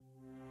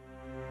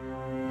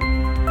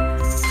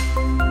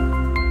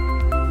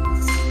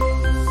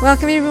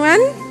Welcome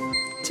everyone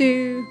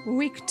to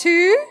week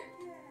 2.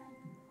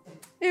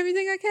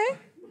 Everything okay?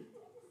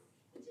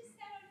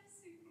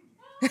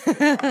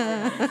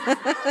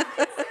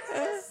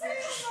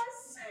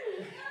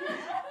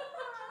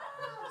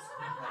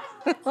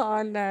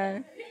 Oh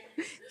no.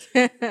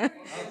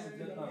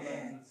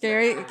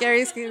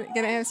 Gary's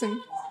gonna have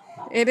some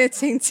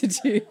editing to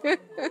do.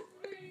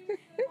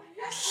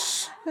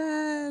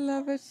 I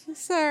love it.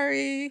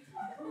 Sorry.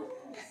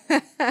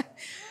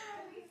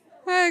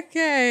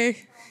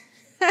 Okay.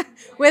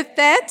 With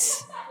that,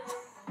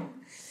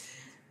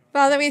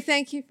 Father, we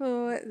thank you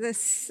for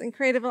this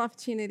incredible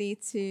opportunity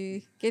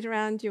to get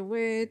around your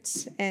word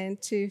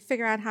and to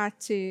figure out how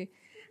to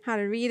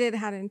read it,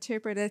 how to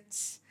interpret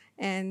it,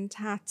 and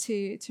how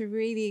to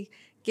really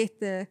get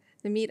the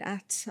meat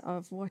out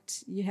of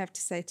what you have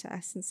to say to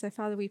us. And so,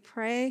 Father, we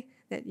pray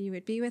that you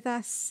would be with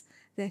us,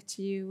 that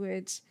you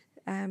would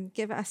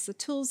give us the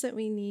tools that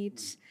we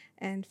need,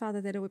 and, Father,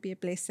 that it would be a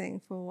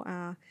blessing for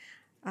our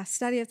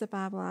study of the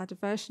Bible, our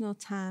devotional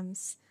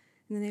times.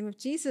 In the name of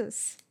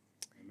Jesus.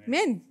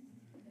 Amen.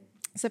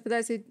 So for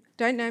those who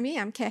don't know me,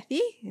 I'm Kathy,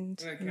 and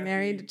hello, Kathy. I'm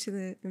married to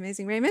the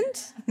amazing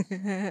Raymond.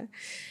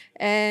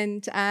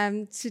 And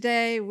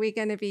today we're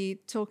going to be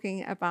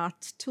talking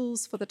about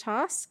tools for the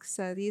task.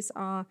 So these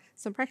are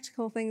some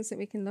practical things that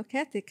we can look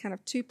at. There are kind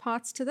of 2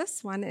 parts to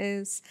this. One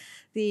is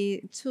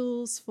the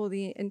tools for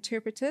the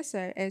interpreter.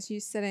 So as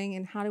you're sitting,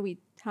 and how do we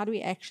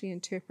actually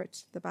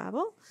interpret the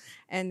Bible?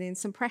 And then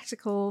some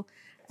practical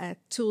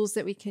tools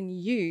that we can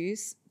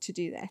use to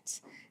do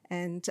that.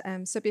 And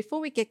so before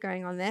we get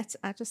going on that,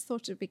 I just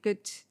thought it would be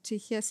good to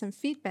hear some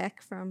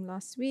feedback from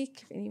last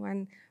week. If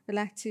anyone would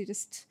like to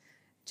just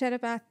chat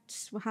about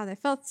how they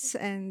felt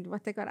and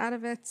what they got out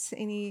of it,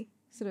 any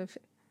sort of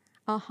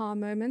aha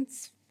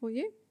moments for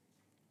you?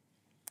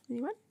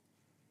 Anyone?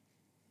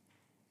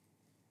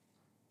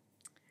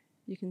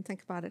 You can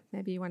think about it.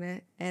 Maybe you want to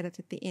add it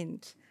at the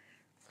end.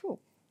 Cool.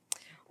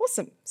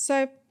 Awesome.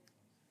 So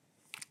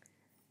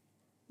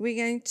we're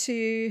going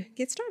to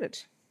get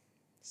started.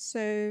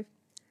 So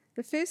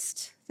the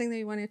first thing that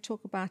we want to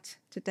talk about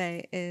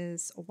today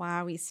is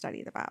why we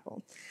study the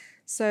Bible.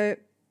 So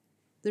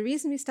the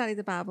reason we study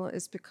the Bible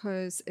is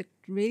because it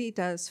really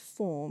does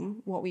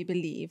form what we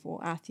believe,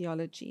 or our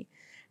theology.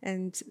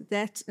 And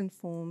that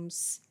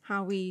informs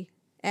how we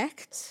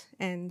act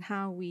and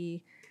how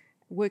we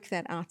work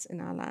that out in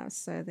our lives.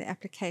 So the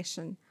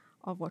application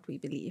of what we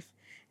believe.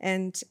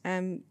 And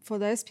for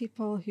those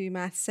people who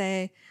might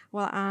say,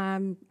 well,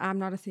 I'm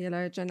not a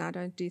theologian, I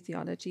don't do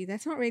theology,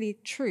 that's not really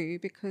true,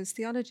 because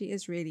theology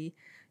is really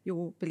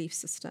your belief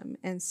system.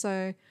 And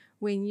so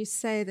when you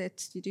say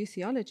that you do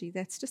theology,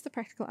 that's just the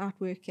practical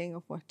outworking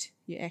of what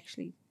you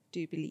actually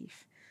do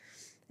believe.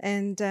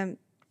 And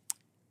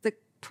the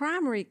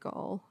primary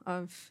goal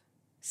of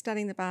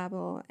studying the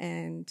Bible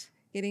and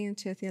getting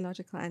into a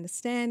theological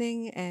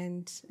understanding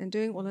and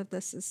doing all of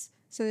this is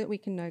so that we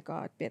can know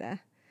God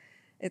better.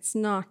 It's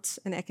not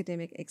an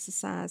academic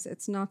exercise.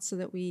 It's not so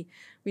that we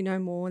know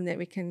more and that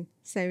we can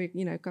say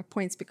we've got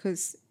points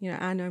because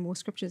I know more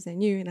scriptures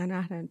than you and I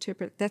know how to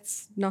interpret.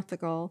 That's not the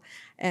goal.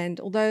 And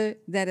although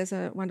that is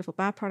a wonderful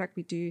byproduct,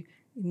 we do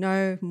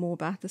know more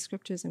about the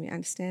scriptures and we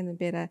understand them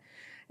better.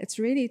 It's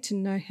really to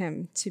know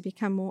Him, to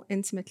become more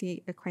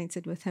intimately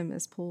acquainted with Him,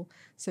 as Paul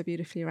so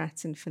beautifully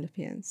writes in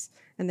Philippians.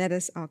 And that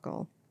is our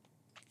goal.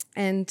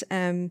 And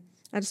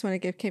I just want to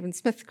give Kevin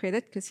Smith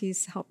credit because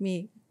he's helped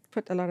me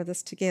put a lot of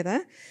this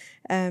together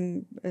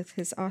with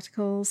his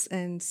articles,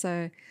 and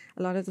so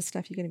a lot of the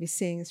stuff you're going to be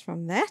seeing is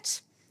from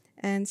that.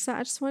 And so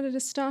I just wanted to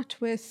start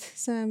with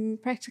some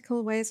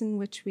practical ways in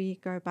which we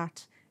go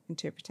about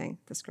interpreting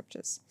the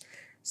scriptures.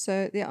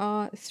 So there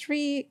are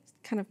 3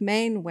 kind of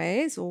main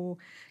ways or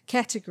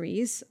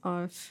categories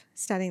of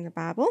studying the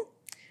Bible,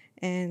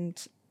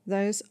 and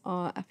those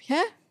are up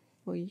here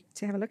for you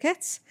to have a look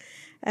at.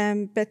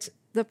 But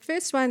the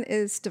first one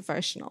is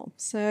devotional.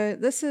 So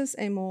this is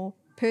a more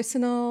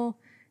personal,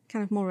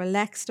 kind of more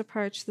relaxed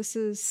approach. This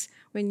is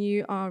when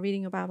you are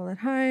reading your Bible at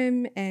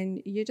home and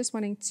you're just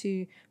wanting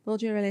to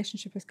build your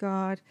relationship with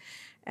God,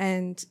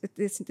 and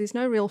there's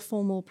no real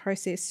formal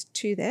process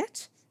to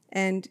that.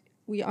 And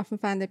we often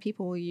find that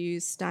people will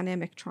use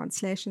dynamic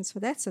translations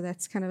for that, so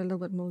that's kind of a little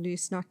bit more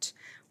loose, not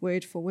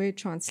word-for-word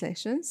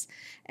translations.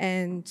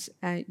 And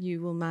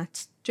you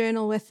might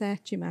journal with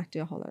that, you might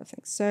do a whole lot of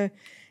things. So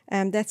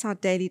that's our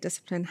daily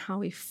discipline, how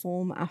we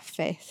form our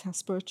faith, our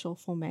spiritual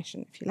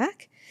formation, if you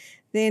like.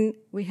 Then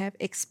we have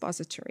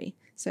expository.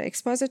 So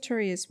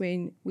expository is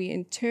when we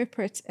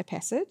interpret a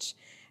passage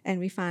and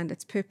we find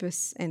its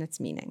purpose and its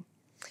meaning.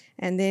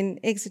 And then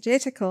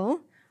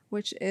exegetical,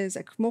 which is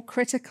a more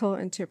critical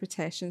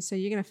interpretation. So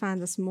you're going to find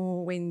this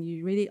more when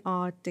you really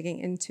are digging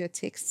into a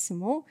text some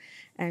more.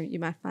 You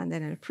might find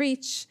that in a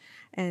preach,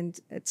 and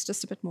it's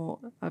just a bit more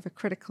of a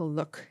critical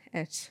look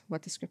at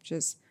what the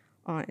scriptures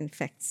are in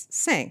fact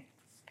saying.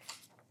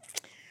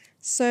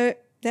 So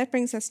that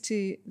brings us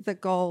to the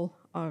goal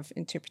of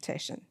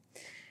interpretation.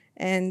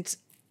 And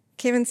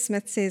Kevin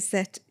Smith says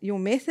that your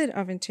method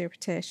of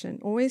interpretation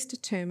always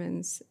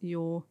determines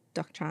your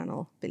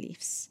doctrinal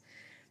beliefs.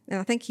 and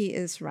I think he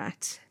is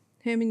right.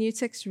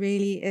 Hermeneutics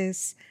really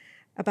is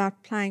about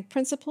applying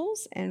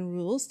principles and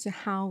rules to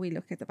how we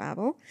look at the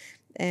Bible.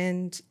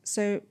 And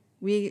so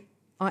we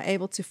are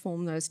able to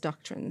form those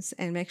doctrines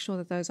and make sure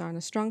that those are on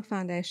a strong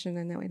foundation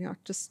and that we're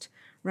not just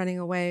running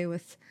away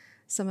with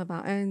some of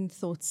our own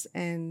thoughts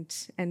and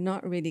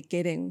not really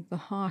getting the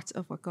heart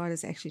of what God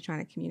is actually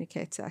trying to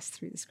communicate to us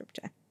through the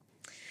scripture.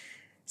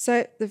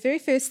 So the very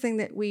first thing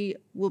that we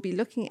will be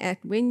looking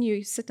at when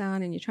you sit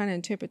down and you're trying to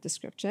interpret the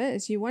scripture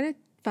is you want to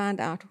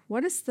find out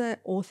what is the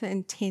author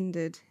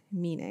intended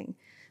meaning.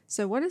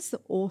 So what does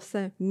the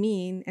author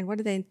mean and what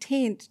do they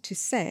intend to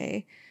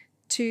say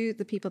to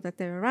the people that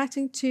they were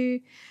writing to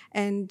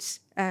and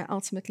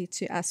ultimately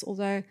to us?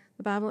 Although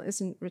the Bible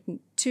isn't written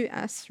to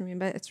us,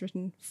 remember, it's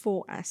written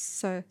for us.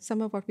 So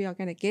some of what we are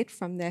going to get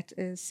from that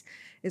is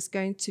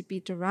going to be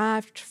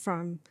derived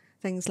from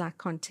things like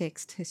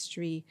context,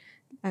 history,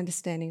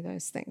 understanding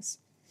those things.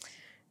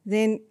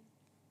 Then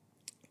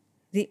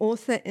the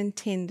author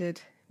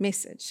intended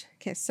message.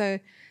 Okay, so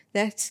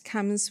that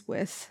comes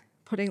with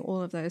putting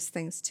all of those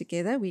things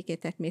together. We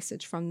get that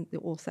message from the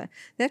author.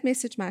 That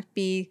message might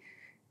be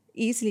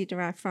easily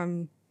derived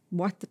from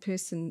what the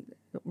person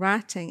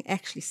writing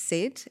actually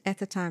said at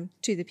the time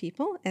to the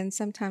people, and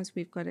sometimes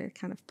we've got to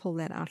kind of pull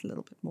that out a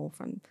little bit more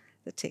from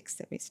the text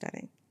that we're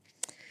studying.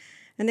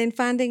 And then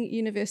finding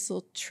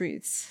universal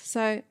truths.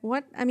 So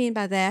what I mean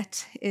by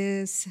that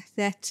is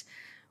that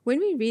when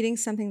we're reading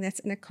something that's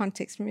in a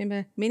context,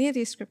 remember, many of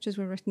these scriptures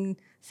were written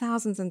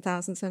thousands and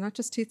thousands, so not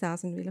just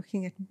 2,000, we're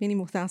looking at many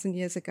more thousand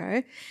years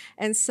ago.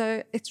 And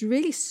so it's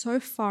really so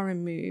far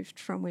removed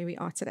from where we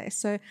are today.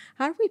 So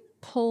how do we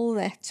pull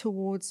that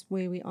towards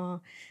where we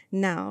are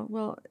now?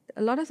 Well,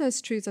 a lot of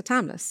those truths are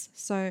timeless.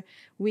 So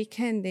we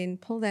can then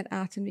pull that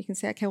out and we can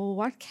say, okay, well,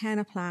 what can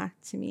apply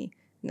to me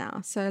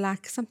now? So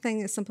like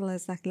something as simple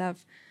as like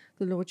love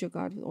the Lord your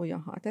God with all your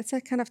heart. That's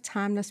a kind of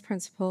timeless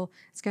principle.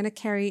 It's going to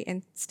carry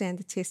and stand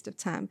the test of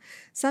time.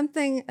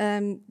 Something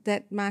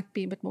that might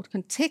be a bit more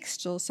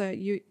contextual, so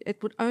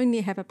it would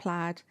only have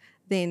applied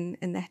then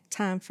in that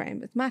time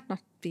frame. It might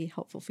not be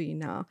helpful for you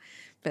now,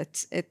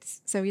 but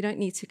so we don't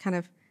need to kind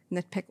of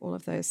nitpick all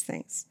of those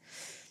things.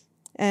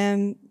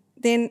 Then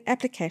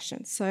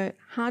application. So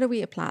how do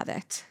we apply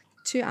that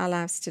to our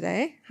lives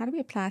today? How do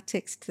we apply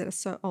texts that are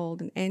so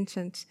old and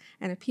ancient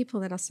and people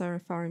that are so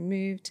far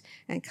removed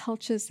and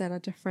cultures that are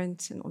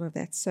different and all of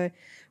that? So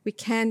we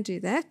can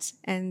do that,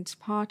 and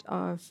part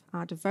of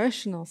our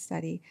devotional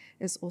study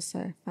is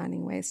also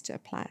finding ways to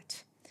apply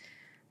it.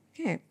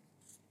 Okay.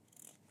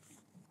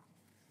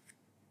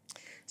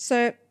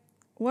 So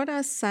what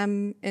are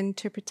some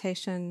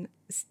interpretation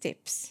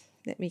steps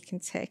that we can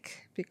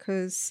take?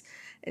 Because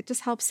it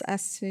just helps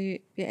us to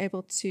be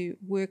able to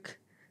work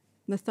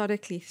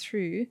methodically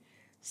through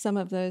some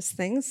of those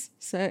things.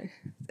 So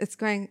it's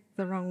going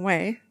the wrong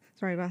way.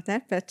 Sorry about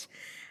that. But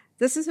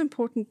this is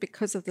important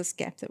because of this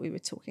gap that we were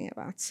talking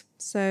about.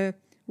 So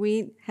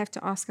we have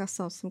to ask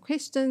ourselves some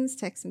questions,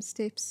 take some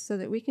steps so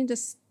that we can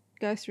just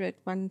go through it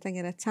one thing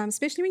at a time,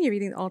 especially when you're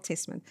reading the Old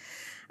Testament.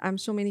 I'm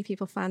sure many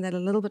people find that a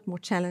little bit more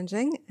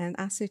challenging, and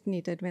I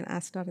certainly did when I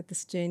started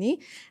this journey.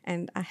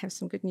 And I have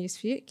some good news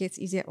for you. It gets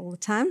easier all the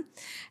time.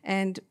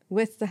 And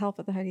with the help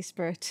of the Holy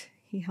Spirit,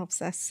 He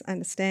helps us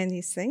understand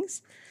these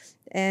things.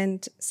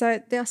 And so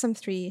there are some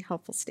 3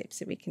 helpful steps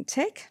that we can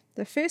take.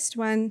 The first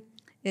one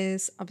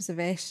is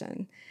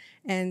observation.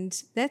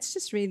 And that's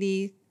just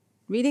really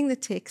reading the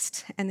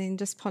text and then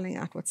just pulling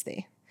out what's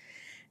there.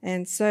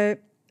 And so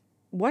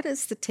what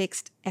is the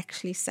text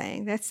actually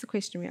saying? That's the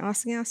question we're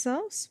asking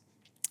ourselves.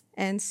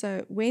 And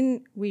so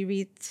when we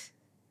read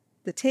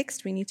the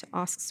text, we need to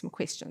ask some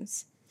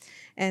questions.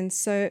 And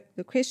so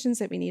the questions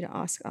that we need to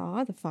ask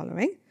are the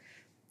following.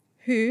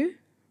 Who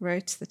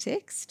wrote the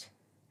text?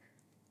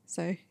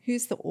 So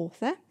who's the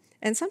author?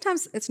 And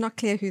sometimes it's not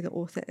clear who the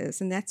author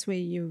is, and that's where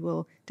you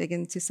will dig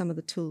into some of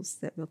the tools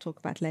that we'll talk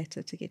about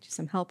later to get you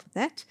some help with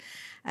that.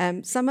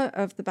 Some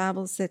of the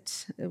Bibles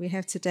that we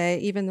have today,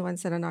 even the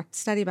ones that are not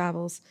study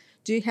Bibles,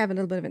 do have a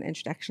little bit of an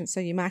introduction,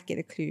 so you might get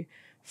a clue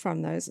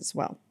from those as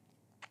well.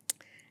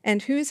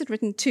 And who is it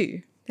written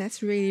to?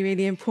 That's really,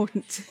 really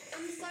important.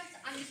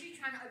 I'm literally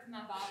trying to open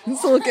my Bible.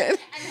 It's all good.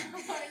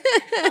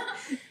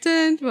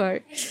 Don't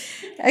worry.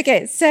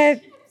 Okay, so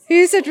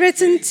who's it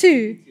written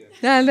to?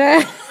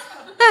 No.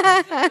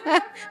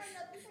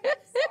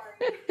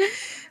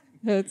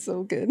 That's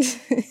all good.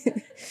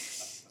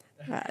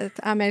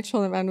 I made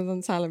sure that mine was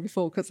on silent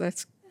before because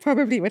that's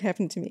probably what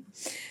happened to me.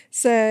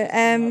 So,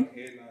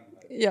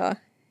 yeah,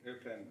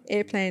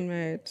 airplane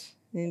mode,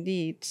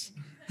 indeed.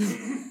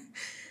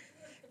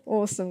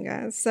 Awesome,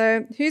 guys.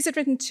 So who's it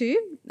written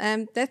to?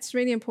 That's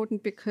really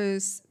important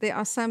because there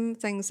are some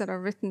things that are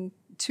written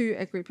to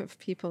a group of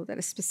people that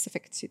are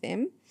specific to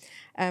them,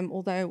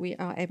 although we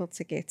are able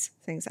to get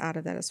things out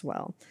of that as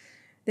well.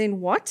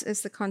 Then what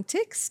is the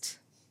context?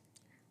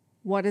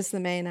 What is the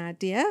main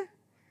idea?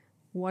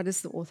 What is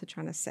the author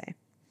trying to say?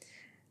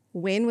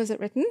 When was it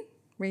written?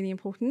 Really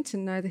important to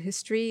know the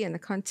history and the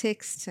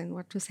context and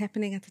what was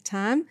happening at the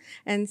time.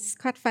 And it's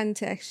quite fun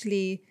to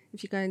actually,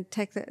 if you go and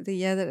take the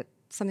year that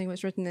something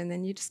was written, and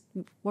then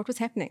what was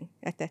happening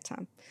at that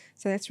time.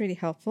 So that's really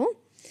helpful.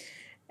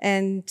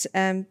 And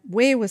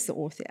where was the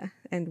author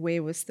and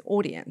where was the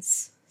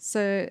audience?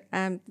 So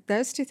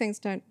those two things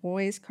don't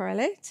always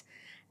correlate,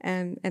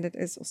 and it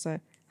is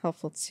also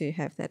helpful to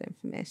have that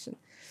information.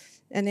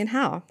 And then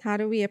how? How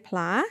do we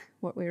apply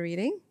what we're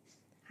reading?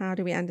 How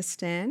do we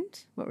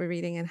understand what we're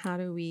reading, and how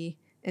do we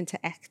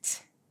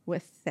interact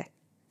with that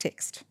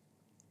text?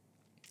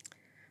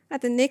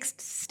 The next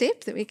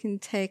step that we can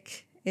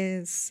take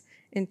is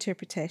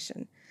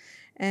interpretation.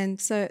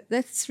 And so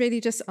that's really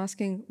just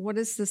asking, what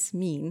does this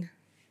mean?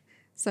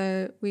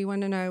 So we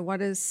want to know, what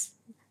does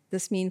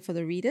this mean for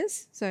the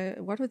readers? So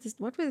what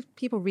were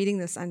people reading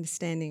this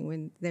understanding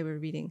when they were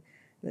reading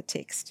the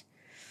text?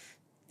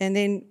 And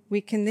then we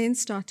can then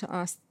start to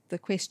ask the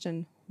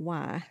question,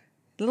 why?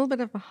 A little bit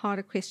of a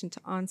harder question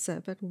to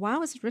answer, but why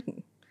was it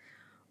written?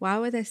 Why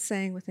were they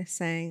saying what they're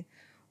saying?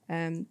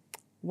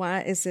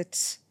 Why is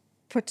it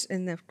put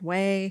in that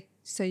way?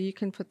 So you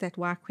can put that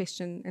why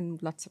question in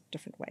lots of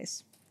different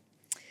ways.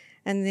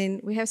 And then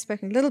we have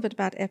spoken a little bit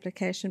about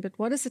application, but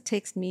what does the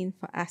text mean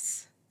for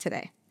us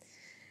today?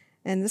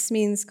 And this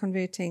means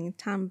converting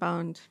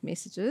time-bound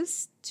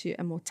messages to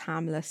a more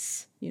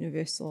timeless,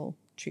 universal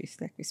truth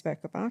that we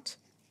spoke about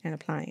and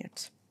applying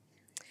it.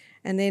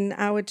 And then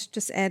I would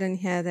just add in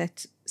here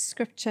that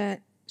Scripture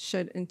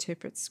should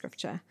interpret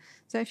Scripture.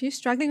 So if you're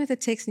struggling with a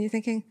text and you're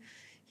thinking,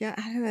 yeah,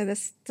 I don't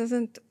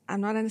know,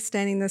 I'm not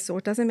understanding this, or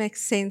it doesn't make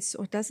sense,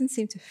 or it doesn't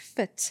seem to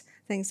fit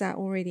things I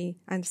already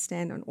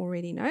understand and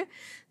already know,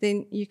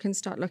 then you can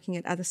start looking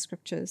at other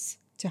scriptures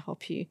to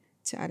help you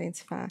to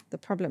identify the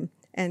problem.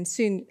 And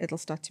soon it'll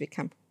start to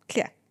become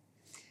clear.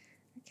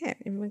 Okay,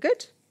 everyone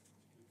good?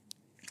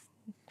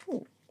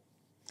 Cool.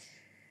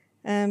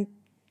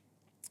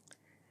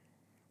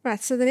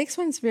 Right, so the next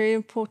one's very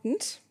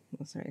important.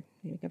 Oh, sorry,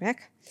 let me go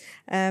back.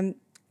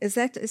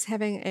 Is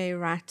having a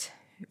right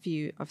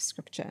view of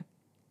Scripture.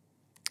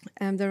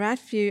 The right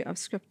view of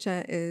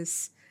Scripture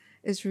is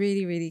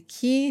really, really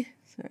key.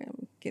 Sorry,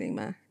 I'm getting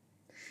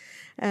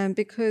my...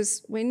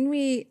 because when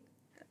we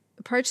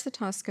approach the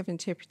task of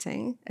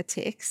interpreting a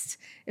text,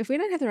 if we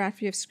don't have the right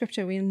view of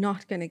Scripture, we're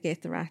not going to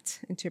get the right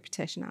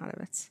interpretation out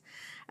of it.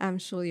 I'm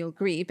sure you'll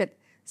agree. But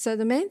so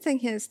the main thing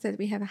here is that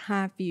we have a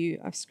high view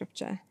of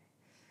Scripture,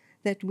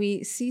 that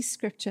we see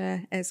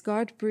Scripture as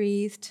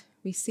God-breathed,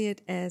 we see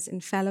it as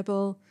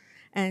infallible,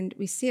 and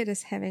we see it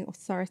as having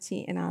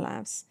authority in our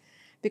lives.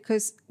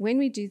 Because when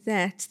we do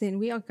that, then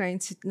we are going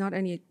to not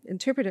only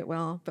interpret it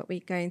well, but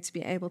we're going to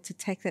be able to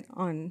take that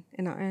on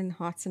in our own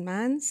hearts and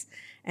minds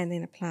and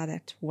then apply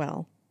that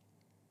well.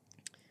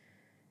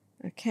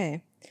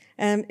 Okay.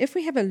 If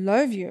we have a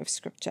low view of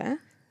Scripture,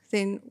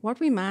 then what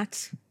we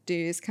might do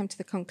is come to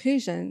the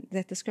conclusion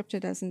that the Scripture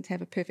doesn't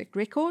have a perfect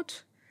record,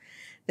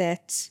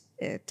 that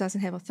it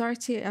doesn't have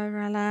authority over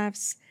our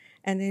lives,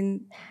 and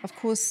then, of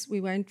course,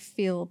 we won't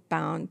feel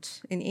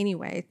bound in any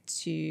way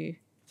to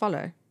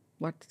follow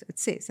what it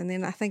says. And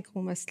then I think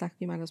almost like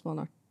you might as well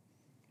not.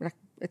 Like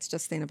it's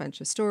just then a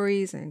bunch of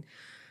stories and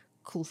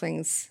cool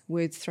things,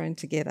 words thrown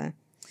together.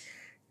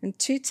 In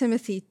 2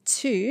 Timothy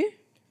 2,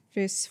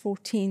 verse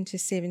 14 to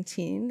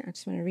 17, I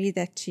just want to read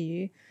that to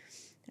you.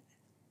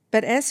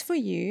 But as for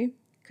you,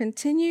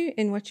 continue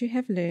in what you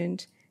have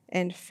learned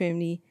and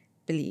firmly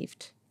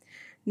believed,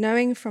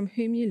 knowing from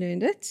whom you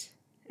learned it,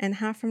 and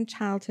how from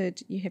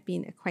childhood you have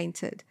been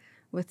acquainted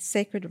with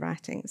sacred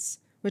writings,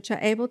 which are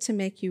able to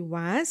make you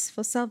wise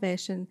for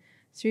salvation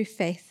through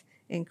faith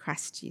in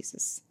Christ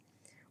Jesus.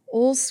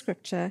 All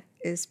Scripture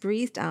is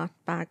breathed out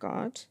by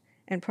God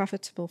and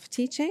profitable for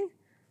teaching,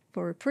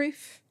 for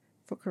reproof,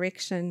 for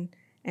correction,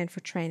 and for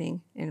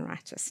training in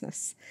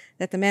righteousness,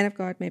 that the man of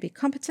God may be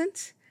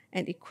competent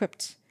and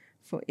equipped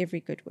for every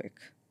good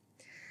work.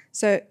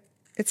 So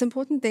it's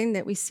important then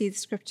that we see the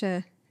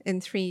Scripture in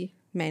 3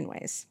 main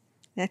ways.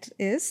 That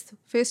is, the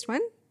first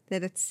one,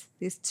 that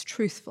it's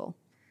truthful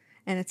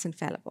and it's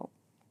infallible,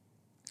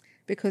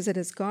 because it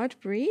is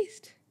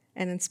God-breathed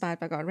and inspired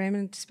by God.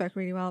 Raymond spoke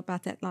really well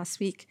about that last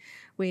week,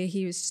 where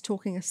he was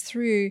talking us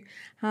through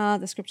how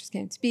the Scriptures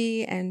came to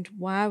be and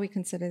why we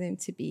consider them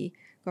to be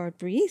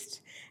God-breathed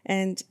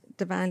and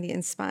divinely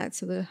inspired.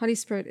 So the Holy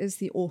Spirit is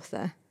the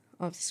author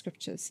of the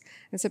Scriptures.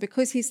 And so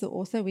because he's the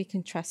author, we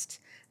can trust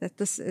that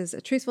this is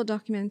a truthful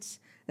document,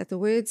 that the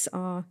words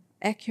are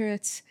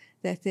accurate,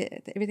 that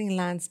everything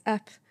lines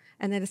up,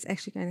 and that it's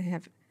actually going to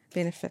have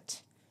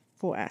benefit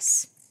for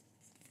us.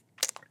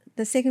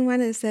 The second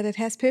one is that it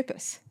has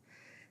purpose.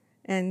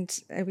 And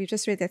we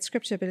just read that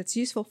scripture, but it's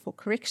useful for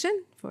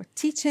correction, for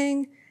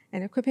teaching,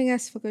 and equipping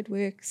us for good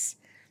works.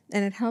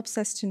 And it helps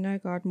us to know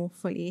God more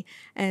fully.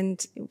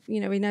 And, we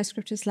know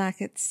scriptures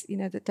like it's,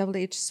 the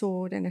double-edged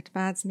sword, and it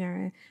divides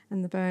marrow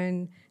and the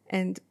bone.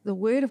 And the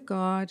Word of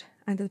God,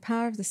 under the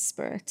power of the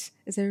Spirit,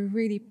 is a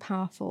really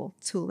powerful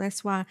tool.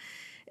 That's why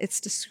it's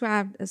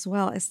described as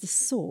well as the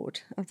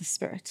sword of the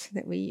Spirit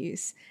that we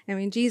use. And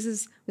when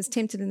Jesus was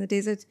tempted in the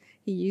desert,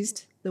 he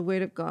used the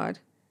Word of God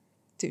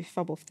to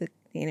fob off the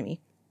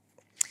enemy.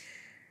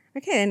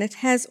 Okay, and it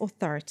has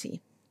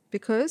authority.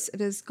 because it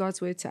is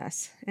God's word to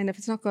us. And if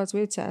it's not God's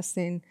word to us,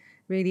 then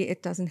really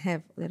it doesn't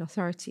have that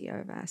authority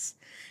over us.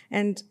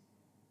 And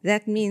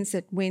that means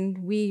that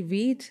when we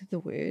read the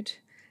word,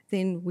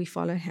 then we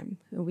follow him,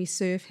 and we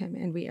serve him,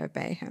 and we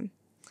obey him.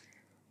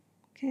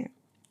 Okay.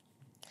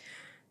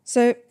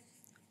 So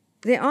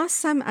there are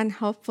some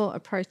unhelpful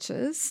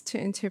approaches to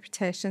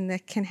interpretation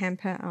that can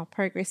hamper our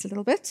progress a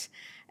little bit.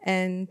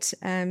 And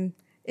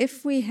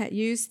if we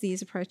use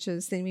these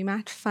approaches, then we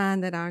might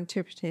find that our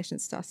interpretation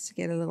starts to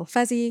get a little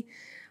fuzzy,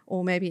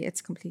 or maybe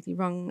it's completely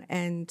wrong,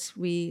 and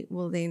we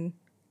will then,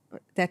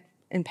 that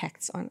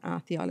impacts on our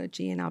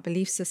theology and our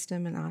belief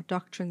system and our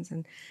doctrines,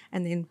 and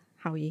then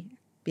how we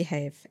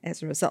behave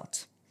as a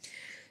result.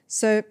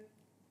 So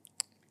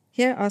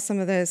here are some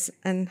of those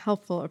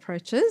unhelpful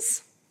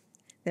approaches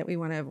that we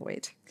want to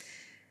avoid.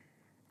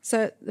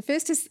 So the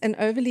first is an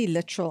overly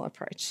literal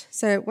approach.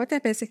 So what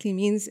that basically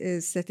means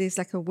is that there's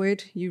like a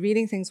word, you're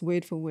reading things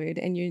word for word,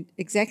 and you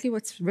exactly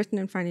what's written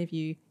in front of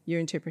you, you're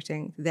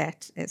interpreting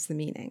that as the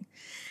meaning.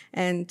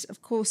 And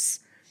of course,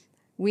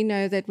 we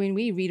know that when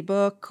we read a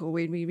book or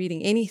when we're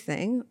reading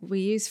anything, we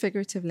use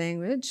figurative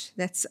language.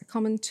 That's a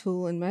common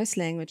tool in most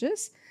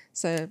languages.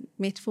 So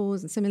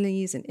metaphors and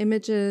similes and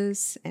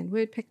images and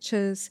word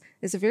pictures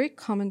is a very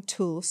common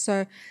tool.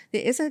 So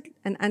there is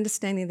an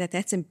understanding that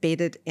that's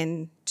embedded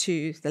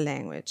into the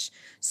language.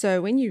 So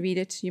when you read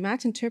it, you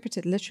might interpret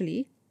it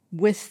literally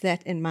with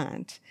that in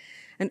mind.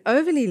 An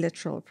overly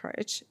literal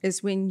approach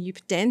is when you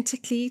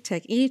pedantically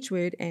take each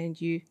word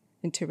and you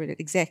interpret it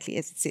exactly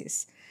as it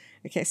says.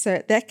 Okay,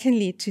 so that can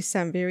lead to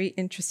some very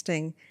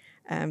interesting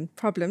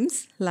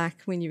problems,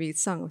 like when you read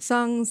Song of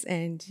Songs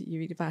and you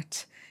read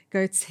about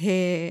goat's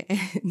hair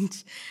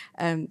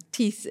and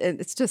teeth, and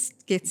it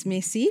just gets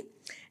messy.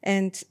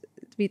 And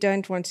we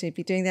don't want to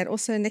be doing that.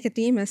 Also,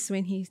 Nicodemus,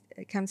 when he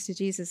comes to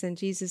Jesus and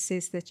Jesus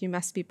says that you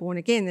must be born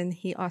again, and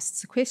he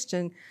asks a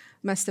question,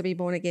 must I be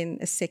born again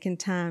a second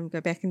time, go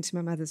back into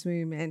my mother's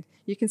womb? And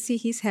you can see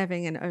he's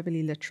having an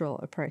overly literal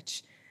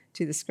approach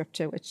to the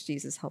scripture, which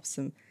Jesus helps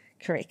him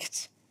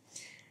correct.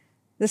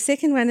 The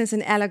second one is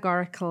an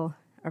allegorical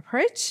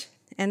approach,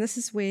 and this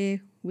is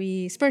where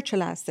we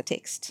spiritualize the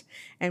text,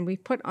 and we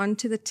put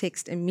onto the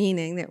text a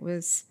meaning that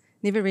was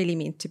never really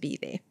meant to be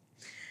there.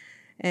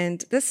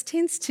 And this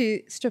tends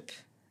to strip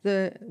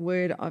the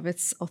word of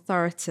its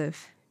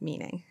authoritative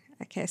meaning.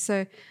 Okay,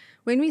 so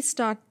when we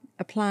start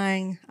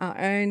applying our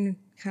own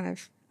kind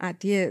of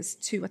ideas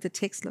to what the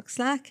text looks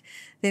like,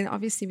 then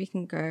obviously we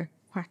can go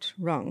quite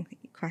wrong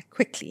quite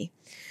quickly.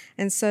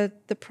 And so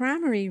the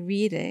primary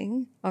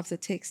reading of the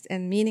text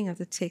and meaning of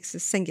the text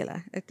is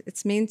singular.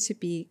 It's meant to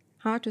be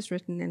how it was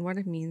written, and what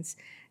it means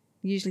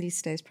usually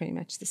stays pretty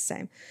much the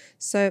same.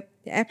 So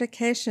the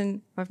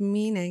application of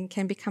meaning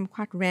can become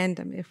quite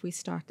random if we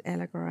start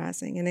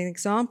allegorizing. And an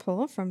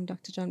example from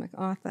Dr. John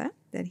MacArthur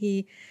that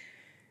he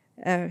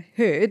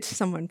heard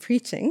someone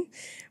preaching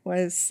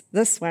was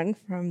this one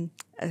from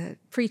a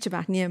preach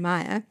about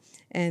Nehemiah,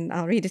 and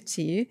I'll read it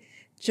to you.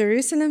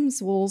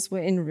 Jerusalem's walls were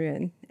in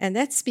ruin, and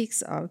that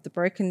speaks of the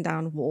broken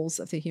down walls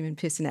of the human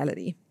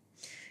personality.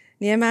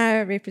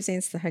 Nehemiah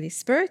represents the Holy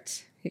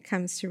Spirit, who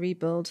comes to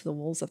rebuild the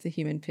walls of the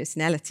human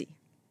personality.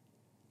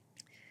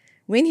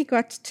 When he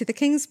got to the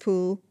king's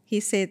pool, he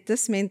said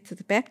this meant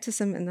the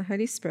baptism in the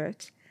Holy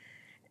Spirit,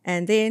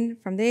 and then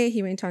from there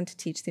he went on to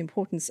teach the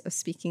importance of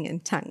speaking in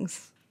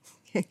tongues.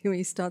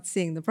 We start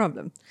seeing the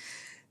problem.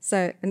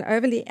 So an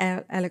overly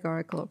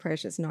allegorical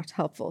approach is not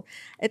helpful.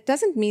 It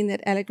doesn't mean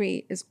that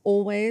allegory is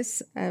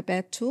always a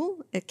bad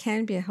tool. It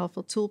can be a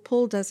helpful tool.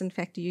 Paul does, in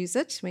fact, use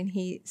it when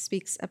he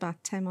speaks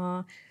about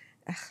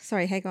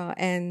Hagar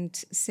and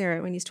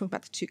Sarah, when he's talking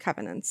about the two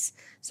covenants.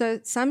 So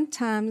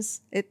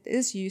sometimes it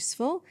is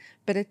useful,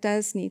 but it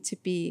does need to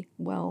be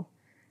well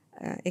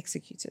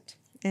executed.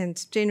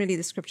 And generally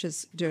the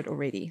scriptures do it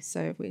already.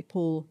 So where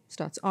Paul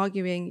starts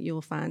arguing,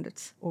 you'll find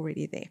it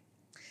already there.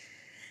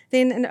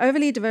 Then an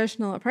overly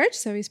devotional approach.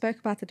 So we spoke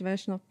about the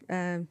devotional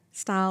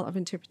style of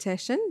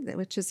interpretation,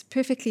 which is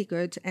perfectly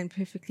good and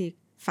perfectly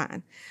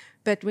fine.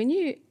 But when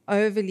you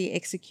overly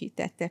execute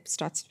that, that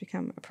starts to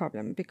become a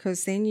problem,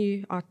 because then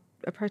you are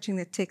approaching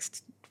the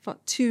text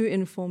too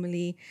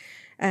informally.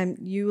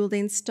 You will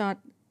then start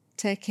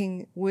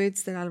taking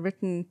words that are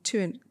written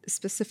to a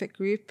specific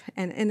group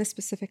and in a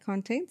specific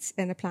context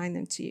and applying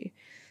them to you.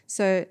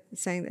 So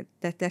saying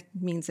that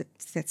means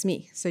that's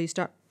me. So you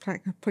start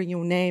putting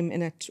your name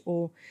in it,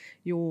 or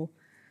your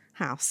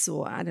house,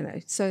 or I don't know.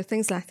 So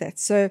things like that.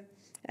 So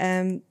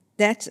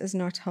that is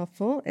not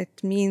helpful.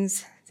 It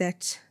means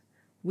that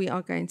we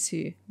are going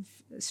to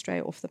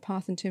stray off the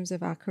path in terms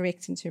of our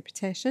correct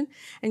interpretation.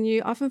 And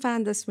you often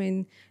find this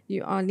when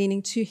you are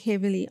leaning too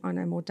heavily on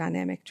a more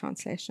dynamic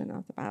translation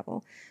of the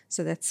Bible.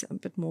 So that's a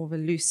bit more of a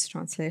loose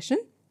translation.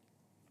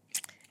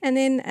 And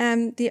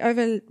then the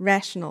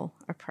over-rational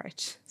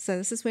approach. So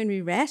this is when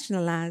we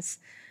rationalize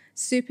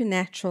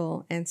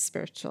supernatural and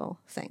spiritual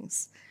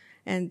things.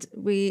 And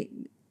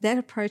that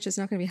approach is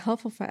not going to be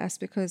helpful for us,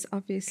 because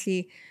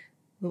obviously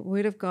the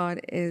Word of God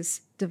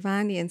is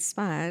divinely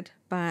inspired,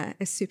 by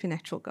a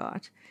supernatural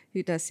God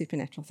who does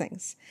supernatural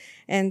things.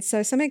 And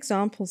so some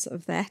examples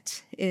of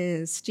that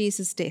is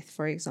Jesus' death,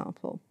 for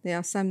example. There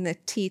are some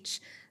that teach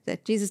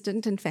that Jesus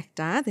didn't in fact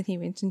die, that he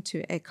went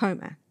into a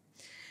coma.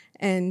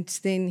 And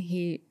then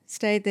he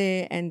stayed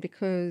there, and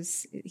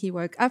because he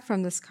woke up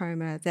from this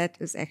coma, that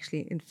is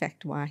actually, in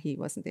fact, why he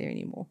wasn't there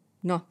anymore,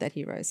 not that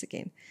he rose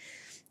again.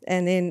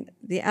 And then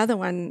the other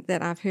one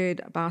that I've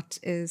heard about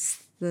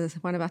is the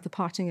one about the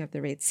parting of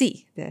the Red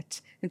Sea,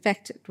 that, in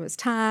fact, it was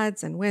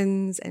tides and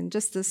winds and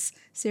just this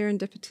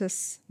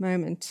serendipitous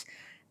moment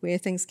where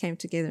things came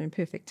together in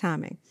perfect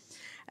timing.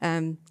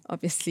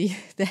 Obviously,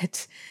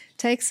 that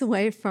takes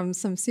away from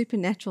some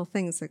supernatural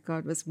things that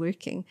God was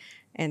working,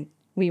 and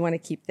we want to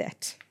keep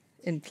that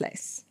in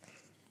place.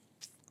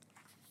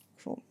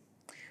 Cool.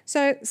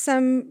 So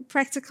some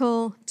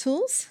practical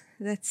tools.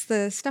 That's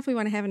the stuff we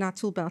want to have in our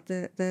tool belt,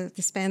 the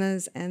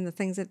spanners and the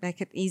things that make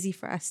it easy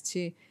for us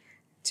to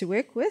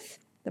work with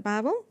the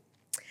Bible.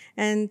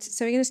 And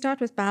so we're going to start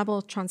with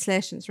Bible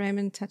translations.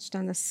 Raymond touched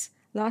on this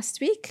last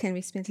week, and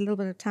we spent a little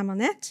bit of time on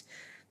that.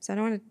 So I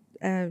don't want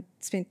to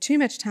spend too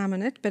much time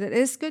on it, but it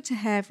is good to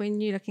have,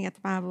 when you're looking at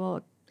the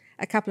Bible,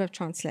 a couple of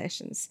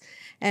translations.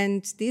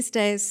 And these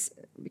days,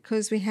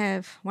 because we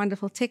have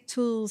wonderful tech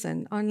tools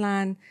and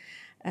online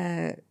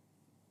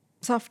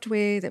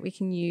software that we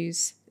can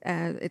use,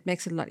 it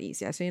makes it a lot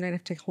easier. So you don't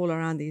have to haul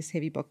around these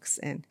heavy books.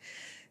 And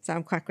so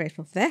I'm quite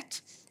grateful for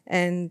that.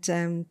 And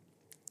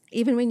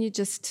even when you're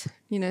just,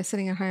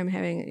 sitting at home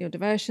having your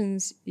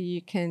devotions,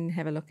 you can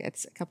have a look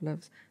at a couple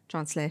of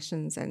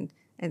translations and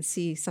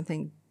see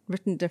something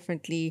written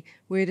differently,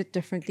 worded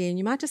differently, and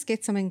you might just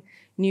get something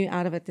new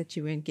out of it that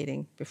you weren't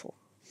getting before.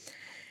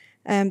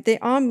 There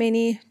are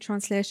many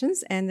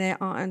translations, and they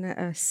are on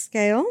a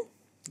scale,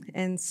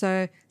 and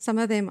so some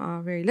of them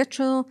are very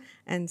literal,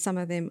 and some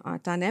of them are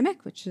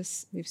dynamic,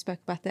 we've spoke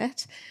about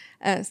that.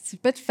 It's a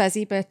bit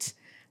fuzzy, but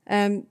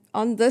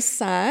on this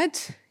side,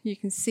 you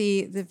can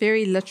see the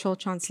very literal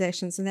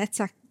translations, and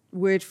that's like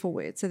word for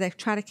word. So they've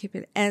tried to keep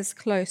it as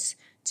close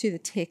to the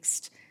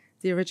text,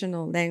 the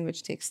original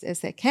language text,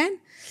 as they can.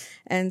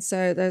 And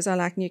so those are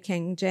like New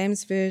King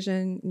James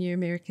Version, New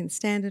American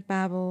Standard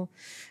Bible.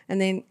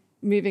 And then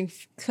moving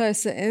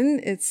closer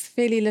in, it's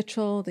fairly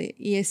literal, the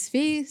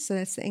ESV, so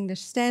that's the English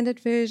Standard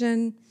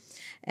Version.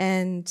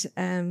 And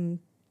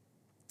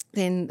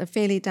then the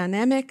fairly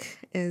dynamic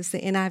is the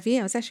NIV.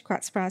 I was actually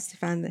quite surprised to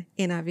find the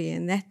NIV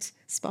in that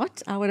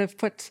spot. I would have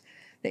put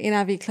the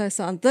NIV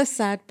closer on this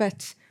side,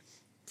 but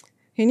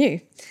who knew?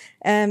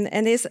 And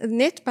there's a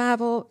Net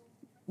Bible,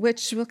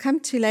 which we'll come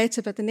to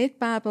later, but the Net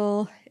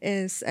Bible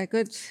is a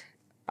good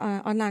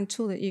online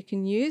tool that you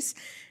can use,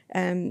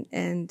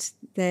 and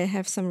they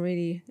have some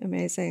really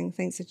amazing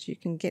things that you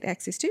can get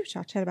access to, which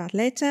I'll chat about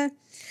later.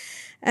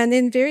 And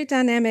then very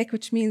dynamic,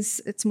 which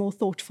means it's more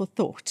thought for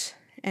thought.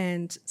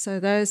 And so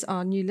those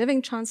are New Living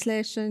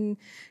Translation,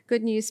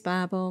 Good News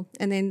Bible,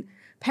 and then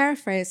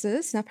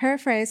paraphrases. Now,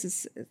 paraphrase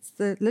is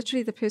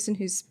literally the person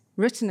who's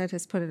written it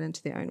has put it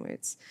into their own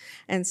words.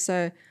 And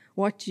so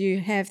what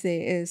you have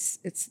there is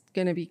it's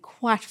going to be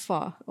quite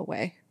far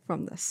away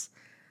from this.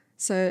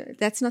 So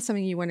that's not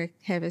something you want to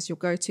have as your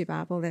go-to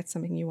Bible. That's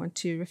something you want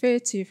to refer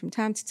to from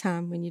time to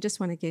time when you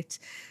just want to get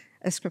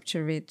a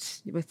scripture read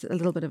with a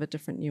little bit of a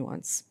different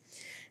nuance.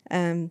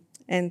 And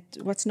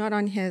what's not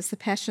on here is the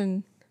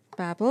Passion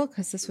Bible,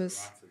 because this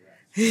was...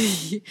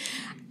 maybe.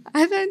 It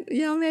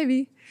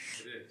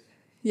is.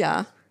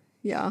 Yeah.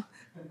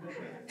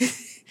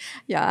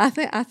 Yeah,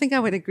 I think I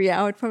would agree.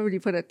 I would probably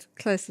put it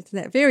closer to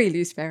that very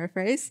loose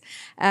paraphrase.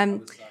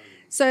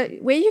 So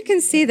where you can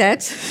see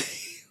that,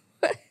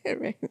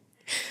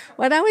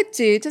 what I would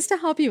do, just to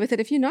help you with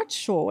it, if you're not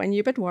sure and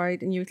you're a bit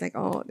worried and you're like,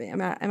 oh,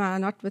 am I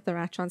not with the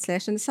right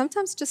translation?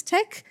 Sometimes just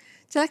take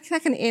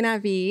like an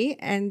NIV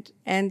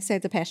and say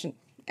the Passion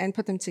and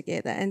put them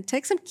together, and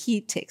take some key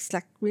text,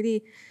 like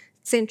really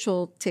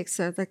central text,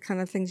 so the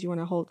kind of things you want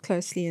to hold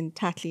closely and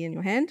tightly in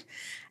your hand,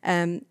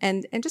 and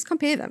just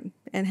compare them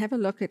and have a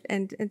look at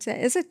and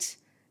say, is it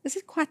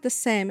quite the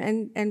same?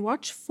 And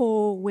watch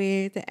for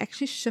where they're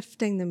actually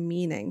shifting the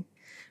meaning,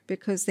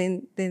 because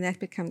then that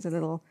becomes a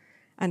little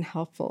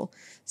unhelpful.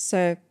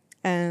 So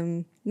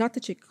not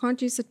that you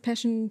can't use the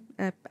Passion,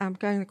 I'm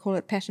going to call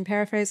it Passion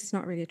Paraphrase, it's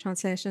not really a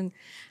translation.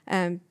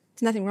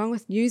 There's nothing wrong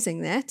with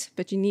using that,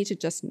 but you need to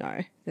just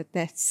know that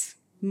that's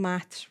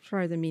might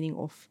throw the meaning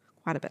off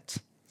quite a bit.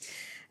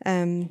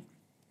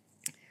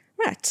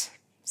 Right,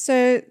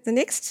 so the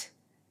next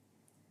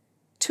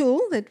tool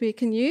that we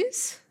can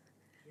use...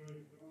 Sorry,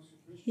 can I ask a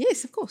question?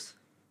 Yes, of course.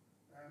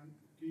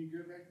 Can you go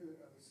back to the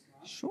other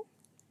slide? Sure.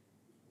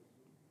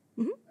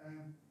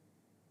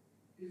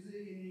 Is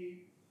there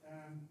any,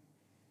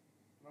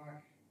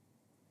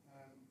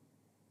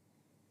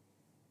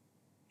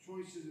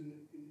 choices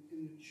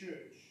in the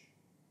church,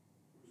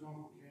 for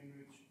example,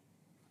 Cambridge,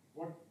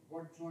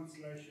 what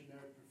translation they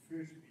would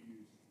prefer to be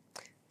used?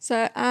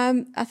 So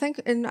I think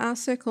in our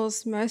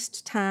circles,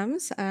 most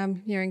times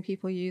I'm hearing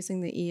people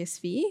using the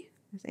ESV,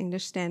 the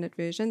English Standard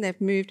Version.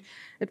 They've moved.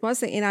 It was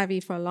the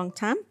NIV for a long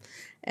time,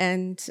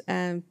 and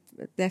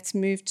that's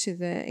moved to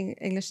the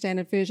English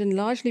Standard Version,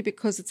 largely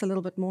because it's a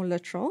little bit more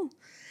literal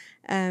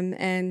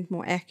and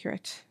more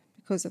accurate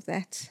because of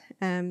that.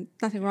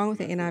 Nothing wrong with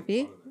the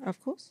NIV, of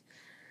course.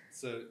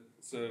 So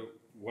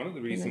one of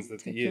the reasons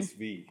that the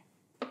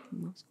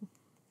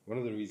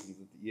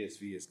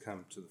ESV has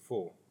come to the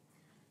fore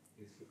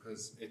is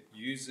because it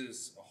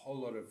uses a whole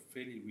lot of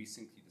fairly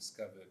recently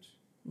discovered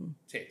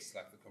texts,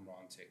 like the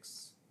Qumran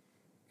texts,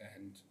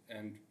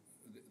 and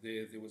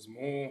there was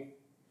more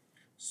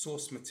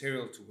source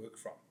material to work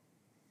from,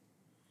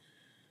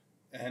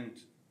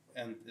 and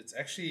it's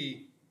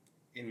actually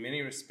in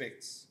many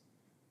respects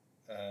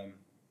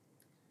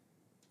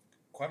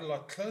quite a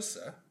lot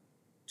closer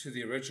to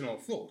the original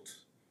thought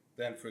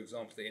than, for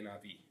example, the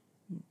NIV.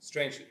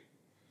 Strangely,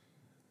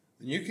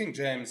 the New King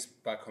James,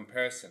 by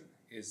comparison,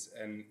 is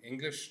an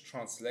English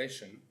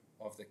translation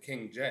of the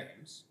King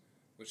James,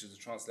 which is a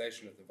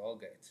translation of the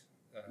Vulgate,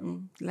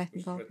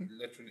 Latin Vulgate.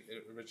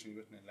 Originally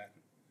written in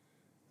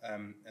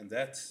Latin, and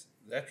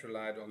that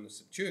relied on the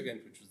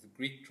Septuagint, which was the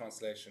Greek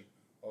translation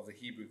of the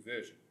Hebrew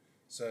version.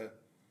 So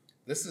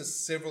this is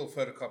several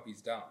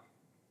photocopies down.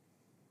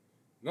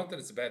 Not that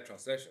it's a bad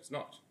translation; it's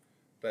not,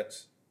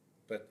 but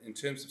in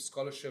terms of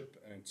scholarship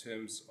and in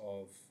terms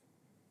of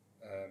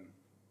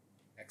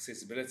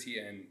accessibility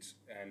and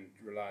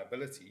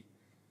reliability,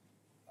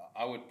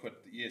 I would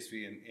put the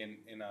ESV and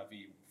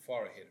NIV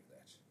far ahead of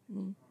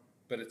that.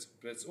 But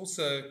it's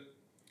also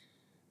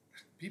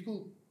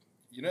people,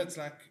 it's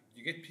like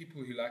you get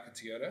people who like a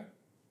Toyota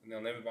and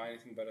they'll never buy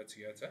anything but a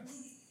Toyota,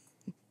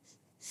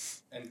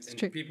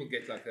 and people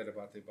get like that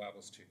about their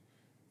Bibles too.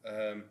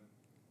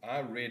 I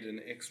read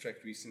an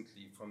extract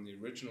recently from the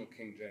original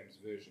King James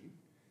Version,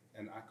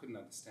 and I couldn't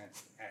understand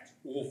it at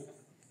all.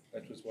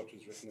 That was what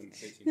was written in the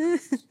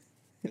 1300s.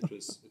 It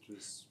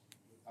was.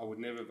 I would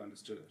never have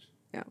understood it.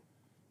 Yeah.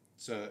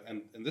 So,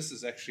 and this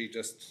is actually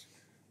just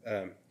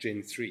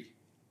Gen 3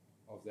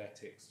 of that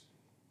text.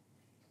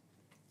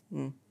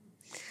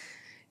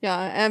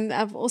 Yeah,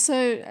 I've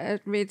also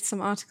read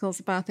some articles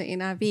about the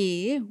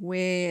NIV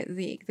where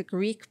the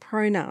Greek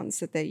pronouns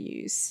that they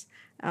use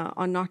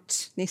are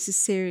not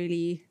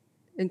necessarily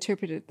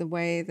interpreted the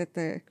way that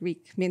the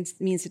Greek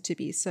means it to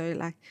be. So,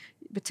 like,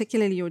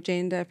 particularly your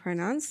gender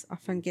pronouns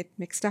often get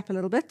mixed up a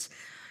little bit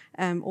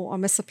or are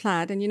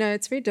misapplied. And,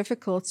 it's very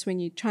difficult when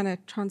you're trying to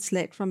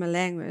translate from a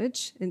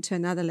language into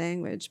another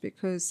language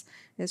because,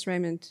 as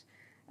Raymond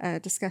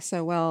discussed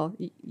so well,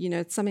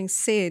 it's something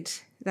said,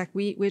 like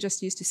we're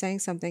just used to saying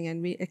something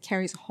and it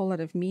carries a whole lot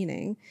of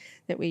meaning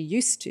that we're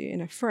used to in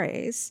a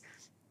phrase.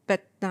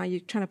 But now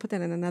you're trying to put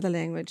that in another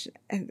language,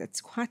 and it's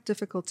quite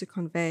difficult to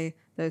convey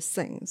those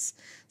things.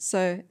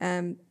 So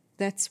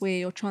that's where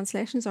your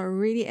translations are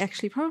really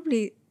actually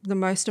probably the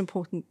most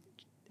important.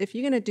 If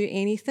you're going to do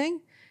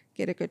anything,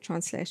 get a good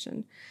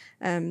translation.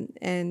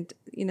 And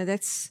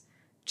that's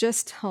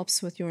just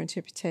helps with your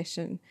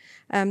interpretation.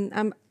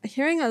 I'm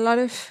hearing a lot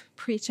of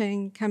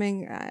preaching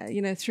coming,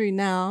 through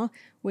now,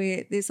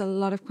 where there's a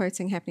lot of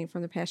quoting happening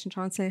from the Passion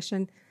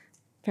Translation,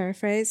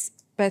 paraphrase,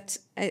 but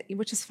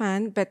which is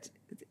fine, but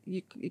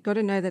you got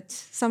to know that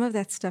some of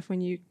that stuff,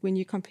 when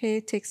you compare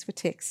text for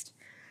text,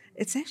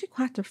 it's actually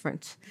quite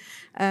different,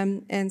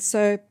 and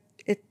so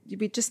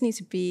we just need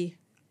to be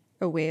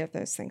aware of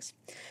those things.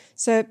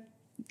 So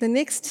the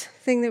next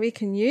thing that we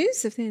can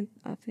use, if there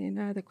are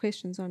no other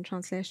questions on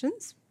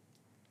translations,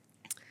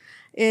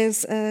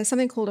 is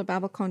something called a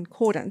Bible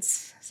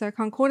concordance. So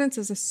concordance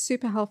is a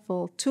super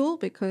helpful tool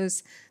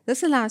because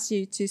this allows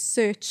you to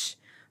search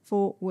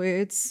for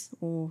words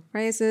or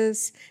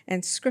phrases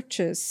and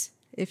scriptures.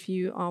 If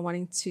you are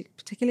wanting to,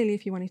 particularly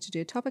if you're wanting to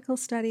do a topical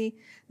study,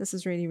 this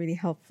is really, really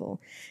helpful.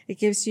 It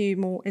gives you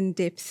more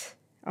in-depth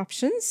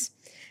options,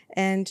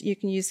 and you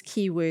can use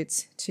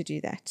keywords to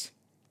do that.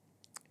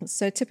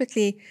 So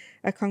typically,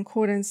 a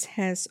concordance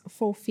has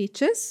 4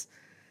 features.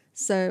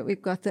 So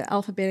we've got the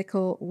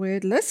alphabetical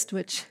word list,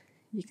 which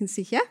you can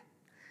see here.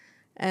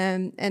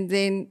 And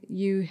then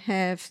you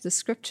have the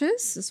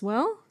scriptures as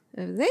well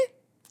over there.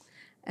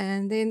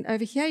 And then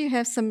over here you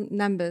have some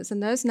numbers,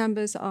 and those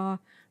numbers are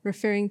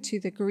referring to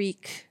the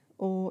Greek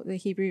or the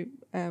Hebrew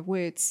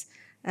words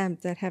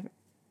that have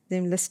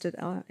them listed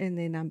in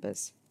their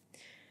numbers.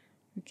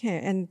 Okay,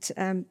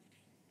 and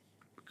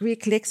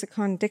Greek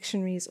lexicon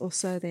dictionaries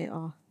also, there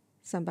are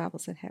some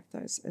Bibles that have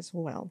those as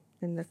well.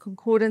 In the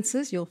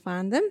concordances, you'll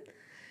find them.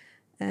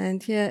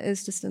 And here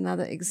is just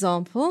another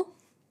example.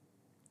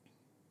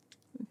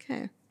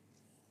 Okay.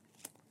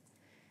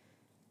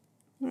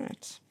 All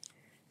right.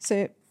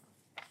 So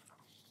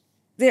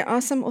there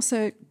are some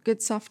also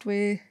good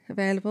software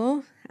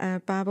available.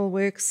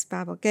 BibleWorks,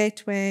 Bible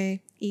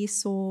Gateway,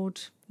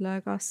 eSword,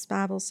 Logos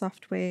Bible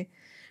software.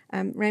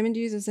 Raymond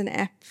uses an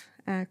app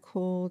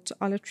called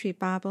Olitary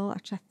Bible,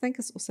 which I think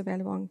is also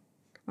available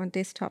on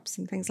desktops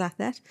and things like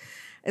that.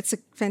 It's a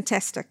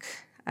fantastic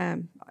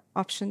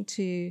option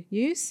to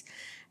use.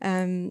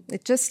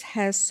 It just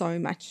has so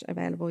much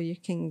available. You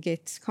can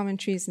get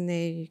commentaries in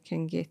there, you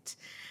can get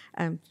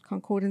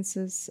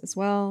concordances as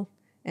well,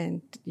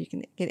 and you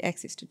can get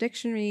access to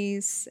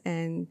dictionaries,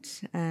 and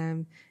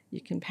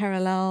You can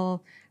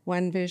parallel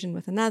one version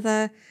with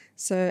another.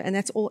 So, and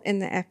that's all in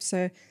the app.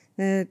 So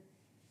the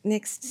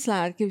next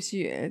slide gives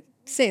you a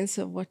sense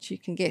of what you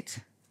can get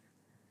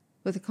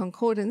with the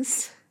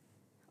concordance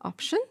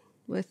option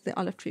with the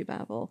Olive Tree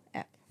Bible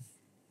app.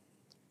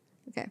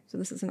 Okay, so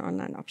this is an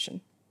online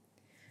option.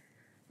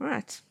 All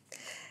right.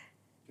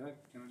 Can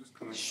I just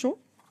comment? Sure.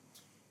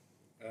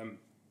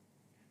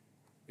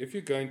 If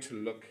you're going to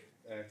look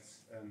at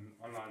an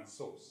online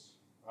source,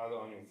 either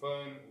on your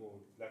phone or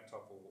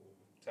laptop or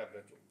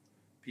tablet or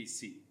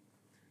PC,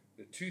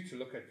 the two to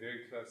look at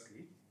very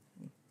closely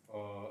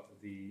are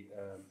the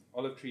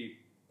Olive Tree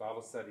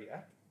Bible Study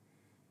app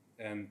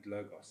and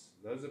Logos.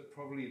 Those are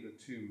probably the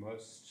two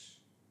most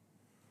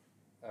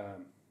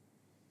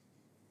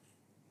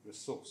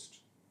resourced.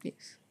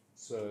 Yes.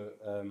 So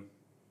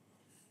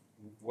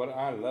what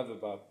I love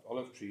about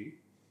Olive Tree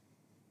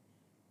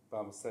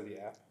Bible Study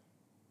app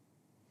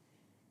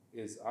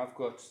is I've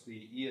got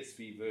the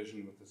ESV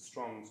version with the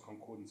Strong's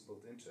Concordance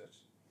built into it.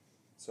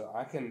 So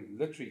I can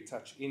literally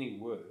touch any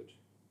word,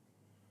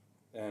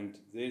 and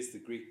there's the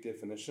Greek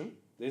definition,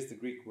 there's the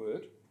Greek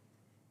word,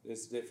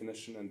 there's the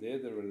definition, and there are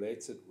the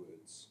related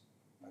words.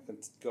 I can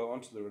go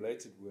onto the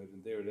related word,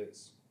 and there it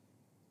is.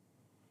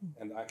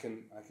 And I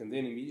can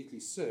then immediately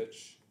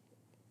search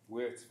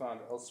where it's found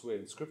elsewhere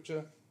in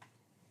Scripture,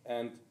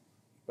 and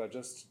by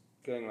just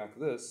going like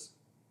this,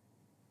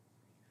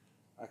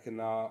 I can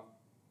now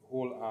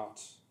haul out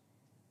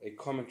a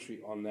commentary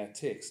on that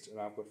text, and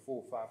I've got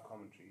 4 or 5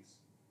 commentaries.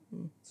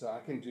 So I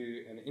can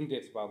do an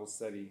in-depth Bible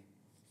study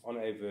on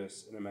a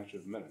verse in a matter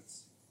of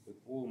minutes with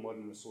all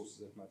modern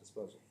resources at my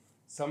disposal.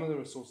 Some of the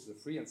resources are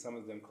free and some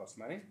of them cost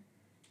money,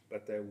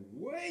 but they're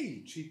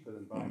way cheaper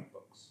than buying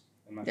books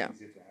and much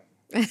easier to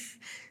have.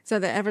 So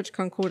the average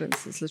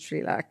concordance is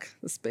literally like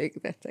this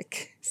big, that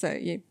thick. So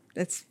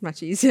it's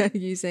much easier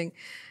using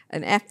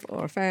an app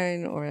or a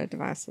phone or a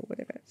device or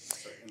whatever.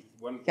 So,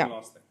 one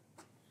last thing.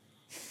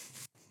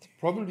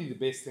 Probably the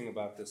best thing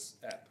about this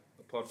app,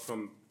 apart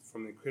from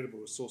the incredible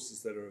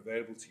resources that are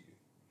available to you,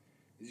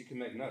 is you can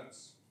make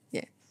notes.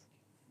 Yes.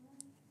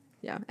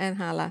 Yeah, and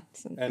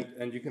highlights.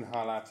 And you can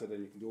highlight it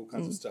and you can do all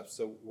kinds of stuff.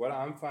 So what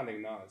I'm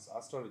finding now is I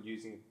started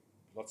using it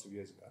lots of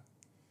years ago.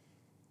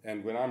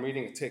 And when I'm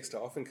reading a text, I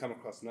often come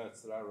across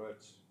notes that I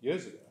wrote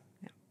years ago.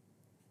 Yeah.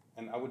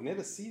 And I would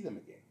never see them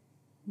again.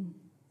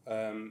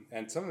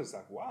 And some of it's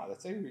like, wow,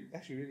 that's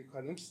actually really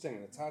quite interesting.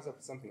 And it ties up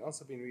with something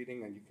else I've been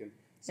reading, and you can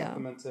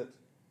supplement it.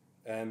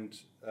 And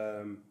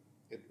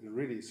it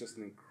really is just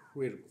an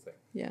incredible thing.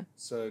 Yeah.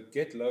 So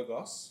get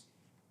Logos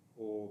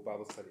or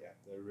Bible Study app.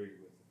 They're really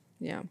worth it.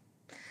 Yeah.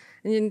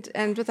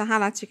 And with the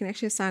highlights, you can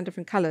actually assign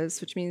different colors,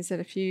 which means that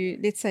if you,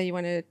 let's say you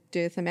want to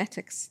do a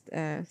thematics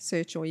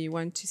search, or you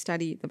want to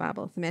study the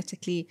Bible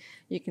thematically,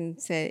 you can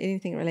say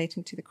anything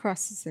relating to the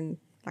cross is in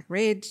like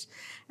red,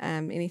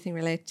 anything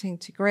relating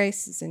to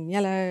grace is in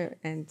yellow,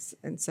 and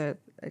so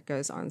it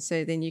goes on.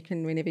 So then you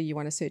can, whenever you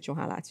want to search your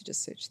highlights, you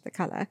just search the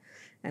color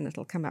and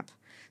it'll come up.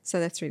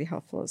 So that's really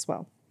helpful as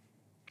well.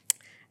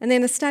 And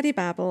then a study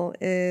Bible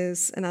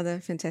is another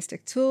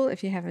fantastic tool.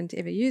 If you haven't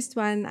ever used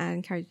one, I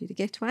encourage you to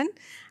get one.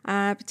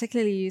 I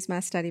particularly use my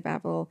study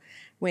Bible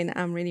when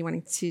I'm really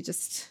wanting to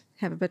just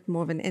have a bit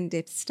more of an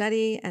in-depth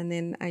study, and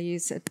then I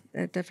use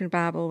a different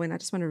Bible when I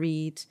just want to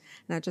read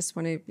and I just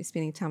want to be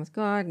spending time with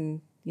God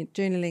and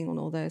journaling and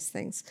all those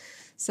things.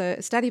 So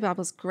a study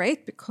Bible is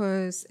great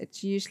because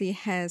it usually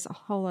has a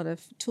whole lot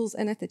of tools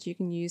in it that you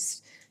can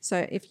use.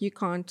 So if you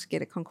can't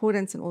get a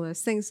concordance and all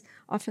those things,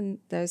 often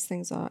those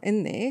things are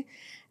in there.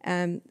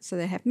 So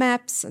they have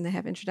maps and they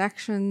have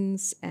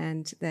introductions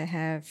and they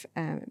have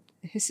a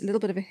little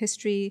bit of a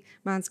history.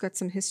 Mine's got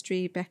some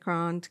history,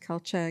 background,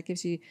 culture,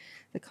 gives you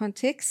the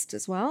context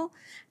as well.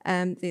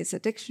 There's a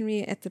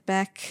dictionary at the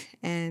back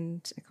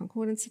and a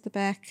concordance at the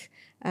back.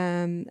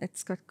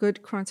 It's got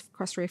good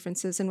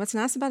cross-references. And what's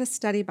nice about a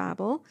study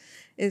Bible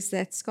is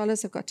that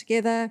scholars have got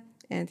together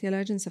and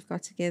theologians have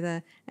got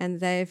together and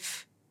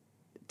they've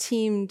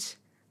teamed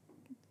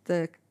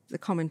the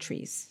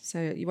commentaries.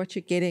 So what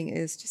you're getting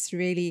is just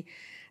really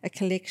a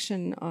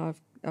collection of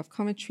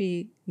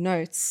commentary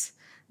notes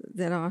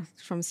that are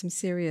from some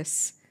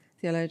serious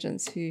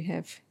theologians who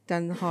have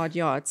done the hard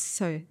yards,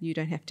 so you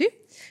don't have to,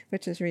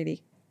 which is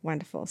really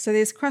wonderful. So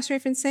there's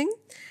cross-referencing,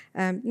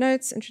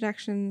 notes,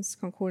 introductions,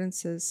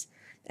 concordances,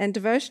 and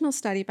devotional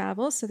study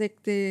Bibles. So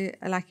they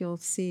like you'll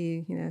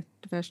see,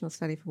 devotional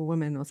study for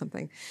women or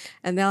something,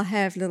 and they'll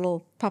have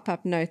little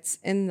pop-up notes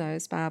in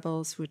those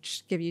Bibles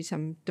which give you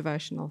some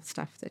devotional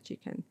stuff that you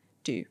can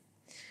do.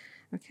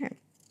 Okay.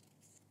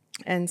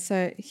 And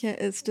so here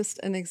is just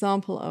an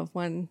example of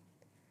one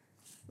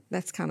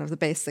that's kind of the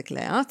basic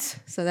layout.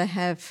 So they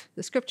have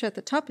the scripture at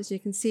the top, as you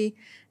can see,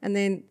 and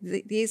then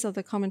these are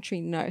the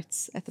commentary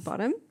notes at the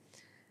bottom,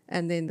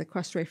 and then the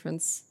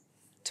cross-reference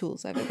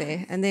tools over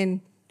there. And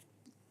then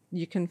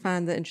you can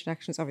find the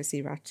introductions,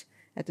 obviously, right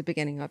at the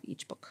beginning of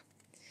each book.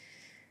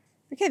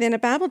 Okay, then a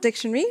Bible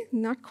dictionary,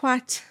 not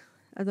quite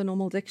the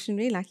normal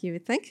dictionary like you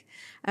would think.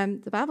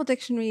 The Bible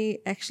dictionary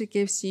actually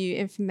gives you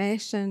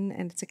information,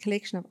 and it's a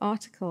collection of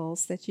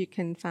articles that you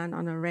can find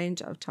on a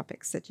range of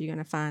topics that you're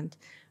going to find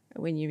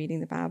when you're reading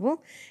the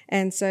Bible.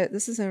 And so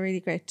this is a really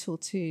great tool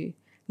to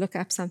look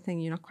up something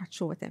you're not quite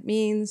sure what that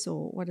means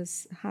or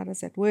how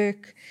does that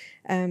work.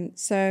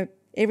 So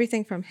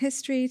everything from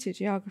history to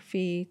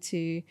geography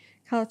to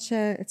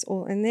culture, it's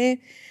all in there.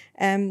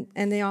 And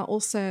there are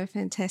also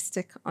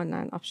fantastic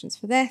online options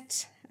for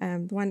that.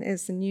 One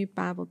is the New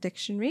Bible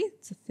Dictionary.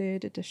 It's a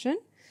 3rd edition,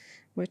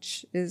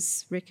 which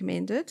is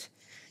recommended,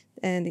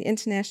 and the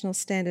International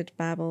Standard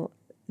Bible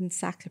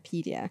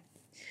Encyclopedia.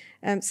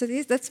 So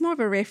that's more of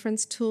a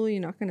reference tool.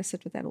 You're not going to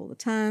sit with that all the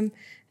time.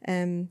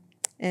 And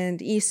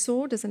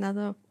eSword is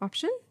another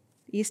option.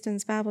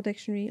 Easton's Bible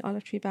Dictionary,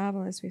 Olive Tree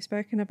Bible, as we've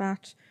spoken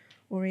about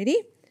already.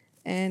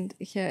 And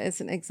here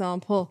is an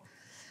example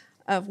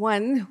of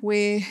one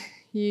where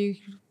you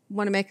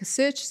want to make a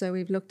search. So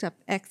we've looked up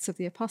Acts of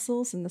the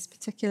Apostles in this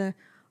particular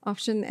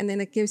option, and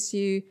then it gives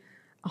you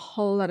a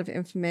whole lot of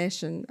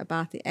information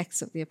about the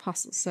Acts of the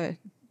Apostles. So it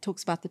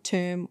talks about the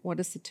term, what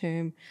is the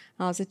term,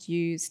 how is it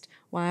used,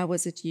 why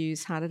was it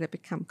used, how did it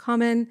become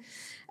common,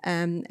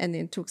 and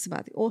then talks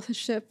about the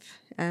authorship,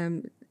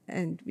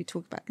 and we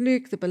talk about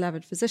Luke, the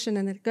beloved physician,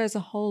 and it goes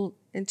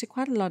into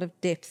quite a lot of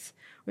depth,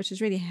 which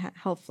is really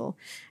helpful.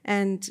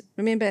 And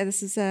remember,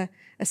 this is a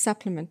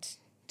supplement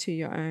to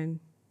your own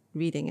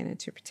reading and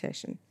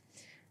interpretation.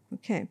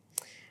 Okay.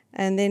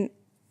 And then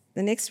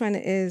the next one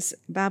is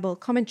Bible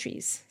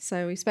commentaries.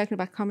 So we've spoken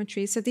about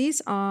commentaries. So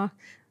these are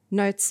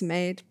notes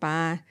made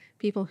by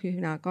people who've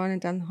now gone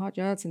and done the hard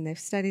yards, and they've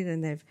studied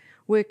and they've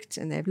worked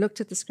and they've looked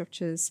at the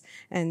scriptures,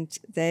 and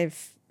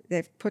they've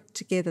put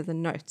together the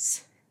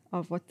notes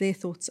of what their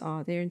thoughts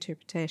are, their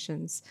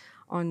interpretations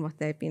on what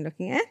they've been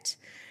looking at.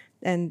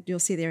 And you'll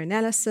see their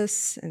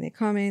analysis and their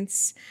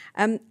comments.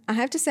 I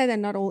have to say they're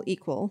not all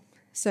equal.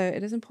 So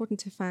it is important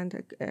to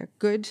find a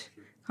good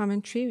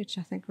commentary, which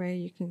I think, Ray,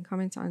 you can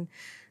comment on.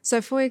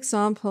 So, for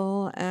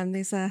example,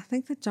 there's I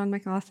think the John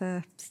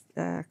MacArthur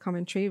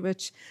commentary,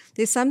 which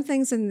there's some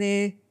things in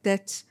there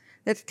that's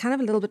kind of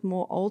a little bit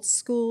more old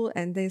school,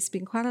 and there's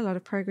been quite a lot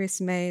of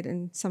progress made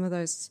in some of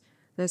those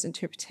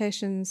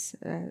interpretations.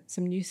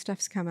 Some new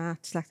stuff's come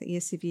out, like the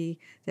ESV.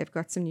 They've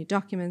got some new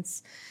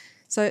documents.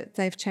 So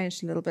they've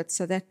changed a little bit.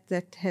 So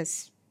that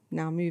has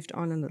now moved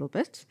on a little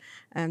bit.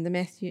 The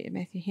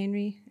Matthew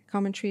Henry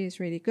commentary is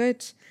really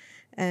good.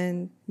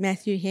 And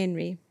Matthew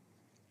Henry,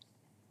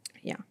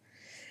 yeah.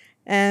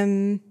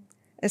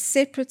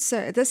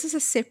 So this is a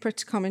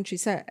separate commentary.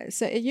 So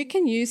you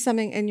can use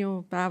something in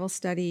your Bible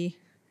study,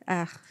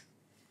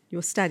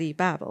 your study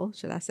Bible,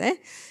 should I say.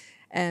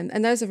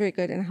 And those are very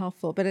good and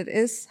helpful, but it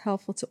is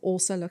helpful to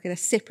also look at a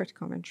separate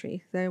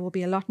commentary. There will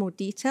be a lot more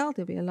detail,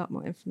 there'll be a lot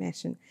more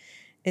information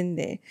in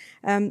there.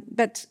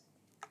 But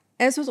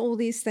as with all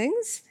these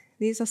things,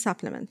 these are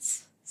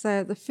supplements.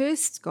 So the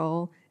first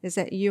goal is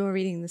that you are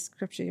reading the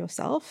scripture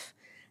yourself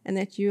and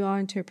that you are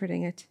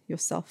interpreting it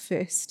yourself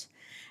first.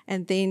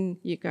 And then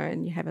you go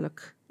and you have a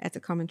look at the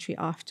commentary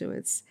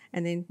afterwards.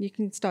 And then you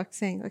can start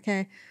saying,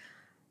 okay,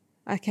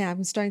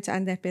 I'm starting to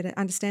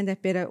understand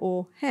that better,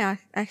 or hey, I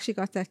actually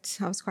got that,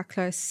 I was quite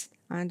close,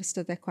 I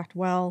understood that quite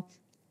well.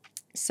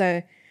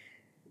 So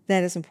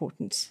that is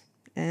important.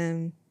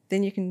 Then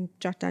you can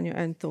jot down your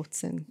own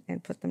thoughts and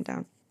put them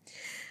down.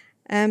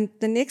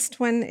 The next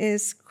one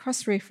is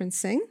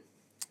cross-referencing,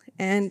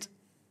 and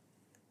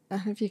I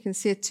don't know if you can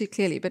see it too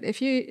clearly, but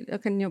if you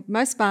look in your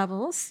most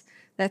Bibles,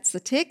 that's the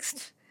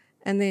text,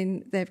 and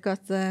then they've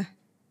got the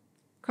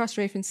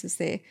cross-references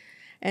there.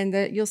 And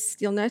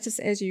you'll notice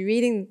as you're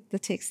reading the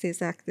text,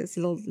 there's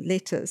little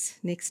letters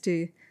next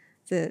to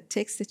the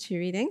text that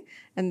you're reading,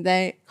 and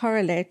they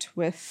correlate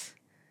with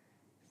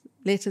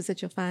letters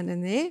that you'll find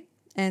in there.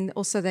 And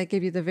also they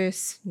give you the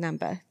verse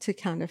number to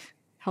kind of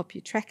help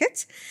you track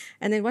it.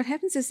 And then what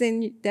happens is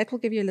that will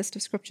give you a list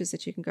of scriptures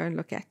that you can go and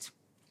look at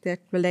that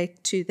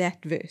relate to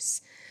that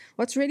verse.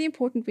 What's really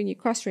important when you're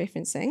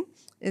cross-referencing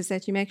is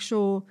that you make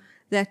sure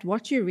that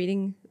what you're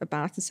reading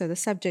about, and so the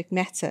subject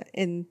matter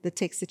in the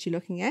text that you're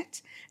looking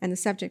at and the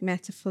subject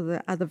matter for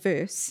the other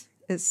verse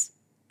is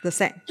the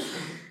same,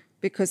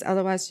 because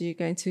otherwise it's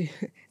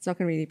not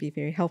going to really be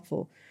very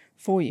helpful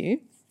for you.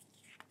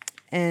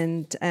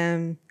 And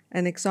an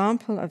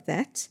example of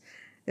that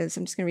is,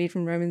 I'm just going to read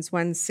from Romans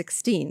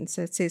 1:16.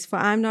 So it says, "For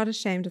I am not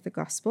ashamed of the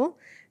gospel,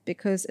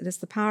 because it is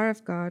the power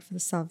of God for the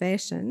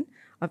salvation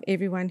of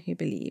everyone who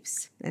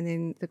believes." And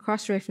then the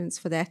cross-reference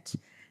for that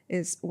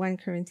is 1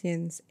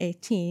 Corinthians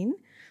 18.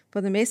 "For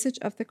the message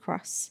of the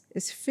cross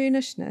is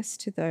foolishness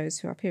to those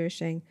who are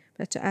perishing,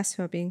 but to us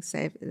who are being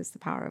saved, it is the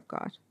power of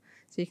God."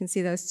 So you can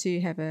see those two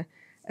have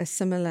a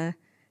similar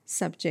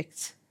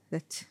subject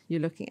that you're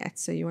looking at.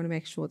 So you want to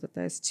make sure that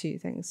those two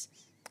things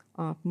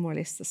are more or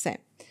less the same.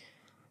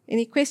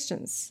 Any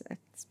questions at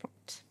this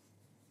point?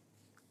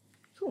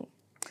 Cool.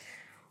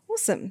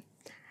 Awesome.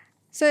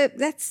 So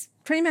that's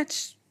pretty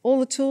much all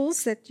the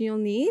tools that you'll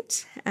need.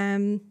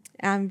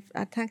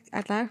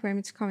 I'd like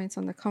Raymond to comment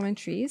on the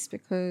commentaries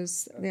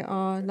because there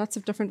are lots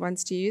of different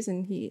ones to use,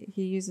 and he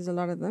uses a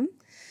lot of them.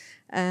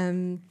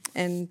 And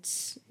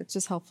it's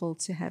just helpful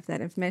to have that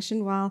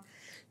information while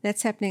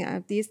that's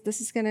happening.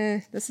 This is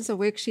a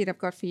worksheet I've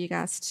got for you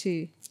guys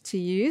to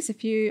use.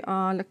 If you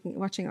are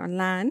watching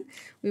online,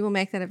 we will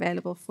make that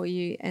available for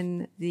you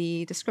in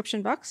the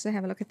description box. So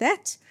have a look at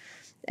that.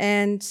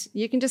 And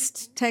you can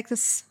just take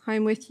this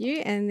home with you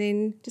and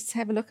then just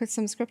have a look at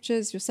some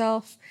scriptures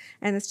yourself.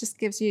 And it just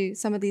gives you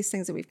some of these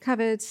things that we've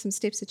covered, some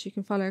steps that you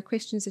can follow,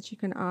 questions that you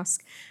can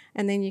ask.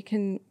 And then you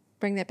can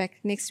bring that back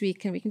next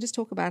week and we can just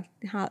talk about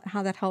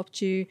how that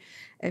helped you,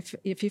 if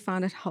you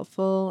found it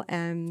helpful,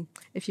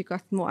 if you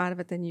got more out of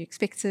it than you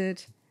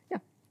expected. Yeah.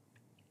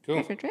 Cool.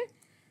 Perfect, Ray?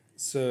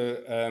 So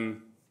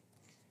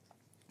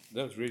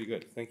that was really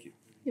good. Thank you.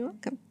 You're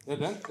welcome. No,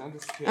 don't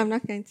disappear. I'm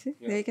not going to.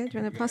 Yeah. There you go. Do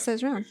you want to pass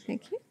those around?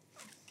 Thank you.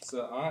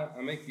 So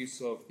I make use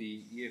of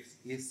the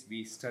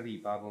ESV Study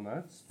Bible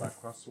Notes by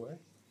Crossway.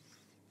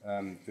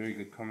 Very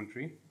good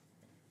commentary.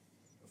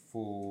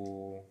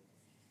 For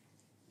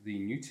the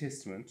New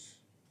Testament,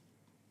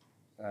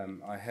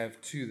 I have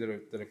two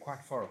that are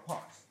quite far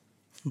apart,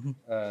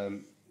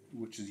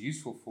 which is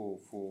useful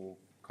for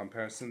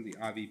comparison. The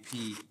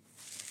IVP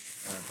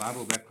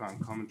Bible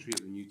Background Commentary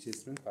of the New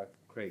Testament by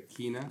Craig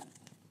Keener,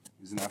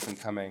 who's an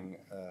up-and-coming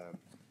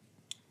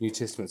New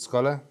Testament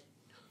scholar.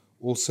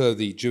 Also,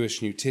 the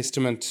Jewish New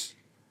Testament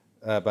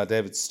by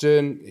David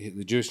Stern.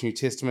 The Jewish New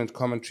Testament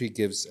commentary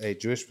gives a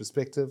Jewish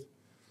perspective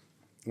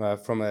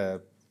from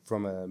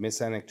a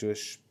Messianic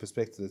Jewish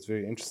perspective. That's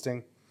very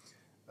interesting.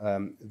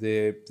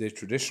 They're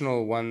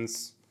traditional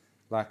ones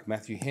like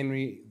Matthew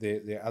Henry.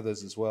 There are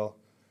others as well.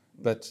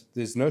 But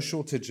there's no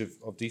shortage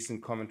of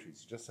decent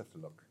commentaries. You just have to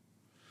look.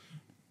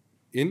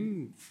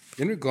 In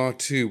regard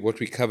to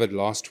what we covered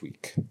last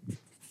week,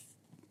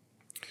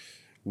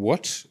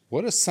 what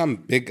are some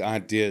big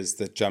ideas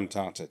that jumped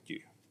out at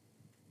you?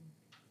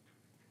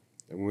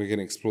 And we're going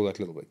to explore that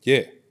a little bit.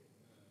 Yeah.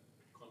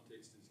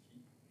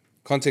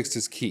 Context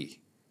is key.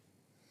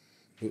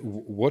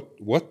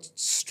 What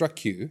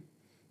struck you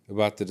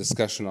about the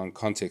discussion on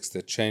context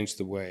that changed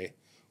the way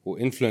or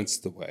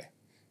influenced the way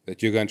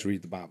that you're going to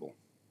read the Bible?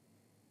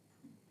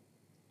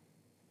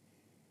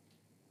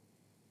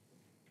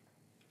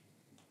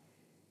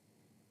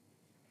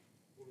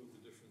 All of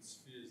the different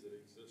spheres that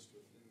exist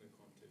within the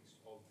context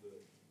of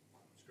the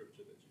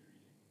scripture that you're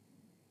reading.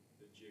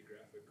 The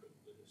geographical,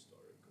 the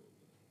historical.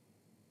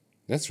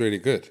 That's really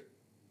good.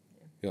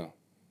 Yeah.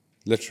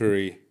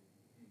 Literary,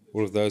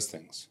 all of those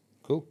things.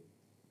 Cool.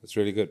 That's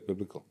really good,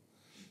 biblical.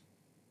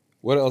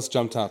 What else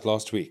jumped out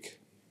last week?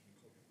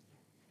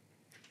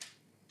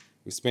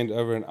 We spent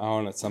over an hour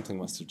on it. Something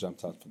must have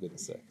jumped out, for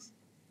goodness sakes.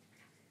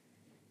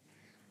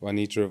 Do I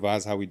need to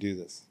revise how we do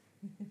this?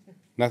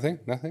 Nothing?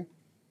 Nothing?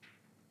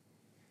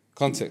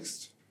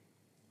 Context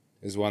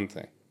is one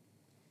thing.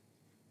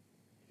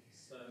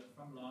 So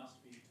from last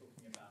week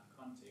talking about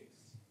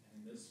context,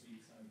 and this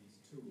week some of these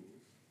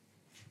tools,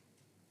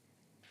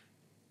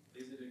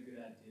 is it a good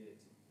idea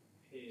to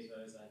pair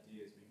those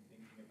ideas when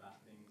thinking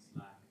about things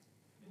like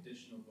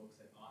additional books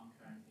that aren't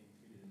currently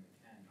included in the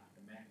canon, like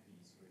the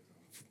Maccabees, for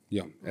example?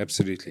 Yeah,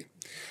 absolutely.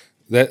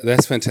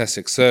 That's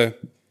fantastic. So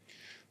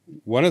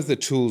one of the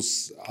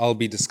tools I'll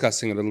be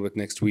discussing a little bit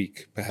next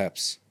week,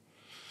 perhaps,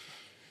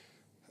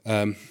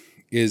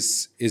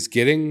 is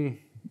getting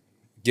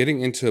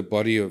into a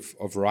body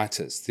of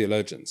writers,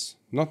 theologians,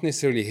 not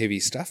necessarily heavy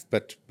stuff,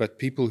 but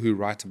people who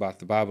write about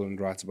the Bible and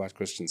write about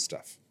Christian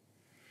stuff.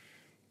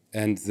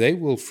 And they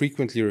will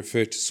frequently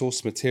refer to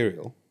source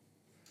material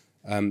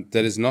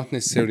that is not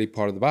necessarily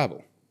part of the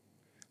Bible.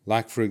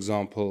 Like, for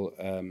example,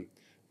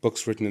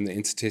 books written in the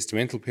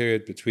intertestamental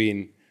period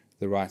between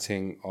the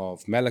writing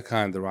of Malachi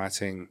and the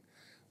writing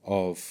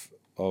of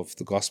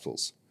the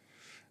Gospels.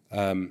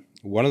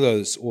 One of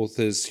those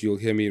authors, you'll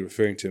hear me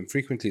referring to him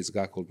frequently, is a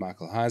guy called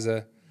Michael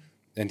Heiser,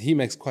 and he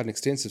makes quite an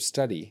extensive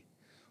study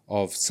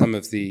of some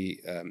of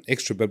the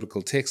extra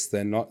biblical texts.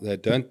 They're not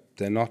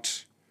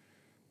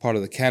part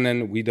of the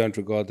canon. We don't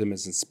regard them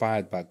as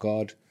inspired by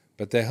God,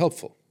 but they're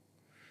helpful.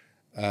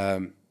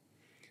 And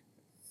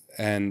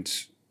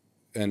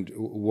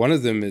one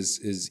of them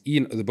is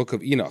the book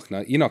of Enoch.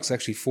 Now, Enoch's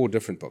actually 4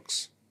 different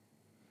books.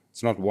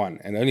 It's not one,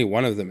 and only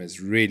one of them is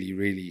really,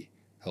 really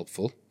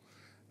helpful.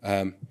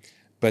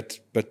 But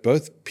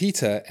both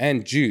Peter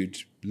and Jude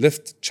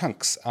lift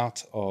chunks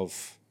out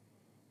of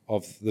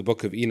the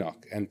book of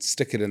Enoch and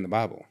stick it in the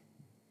Bible,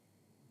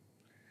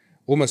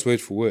 almost word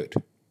for word.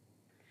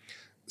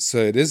 So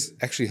it is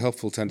actually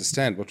helpful to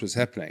understand what was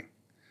happening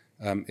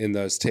in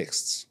those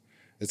texts.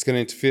 It's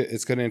going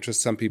to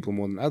interest some people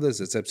more than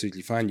others. It's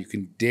absolutely fine. You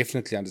can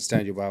definitely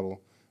understand your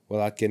Bible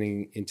without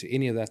getting into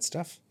any of that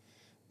stuff,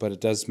 but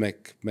it does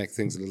make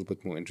things a little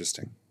bit more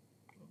interesting.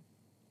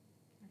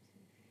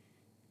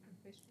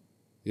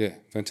 Yeah,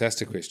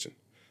 fantastic question.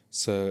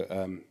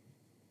 So,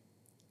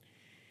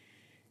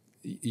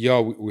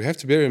 we have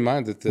to bear in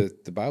mind that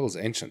the Bible's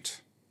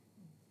ancient.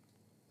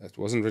 It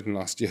wasn't written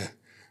last year.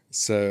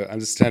 So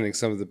understanding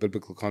some of the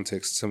biblical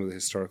context, some of the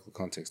historical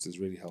context is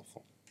really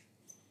helpful.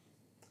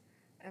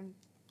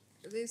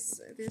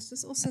 There's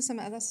just also some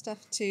other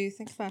stuff to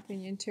think about when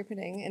you're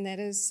interpreting, and that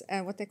is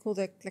what they call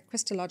the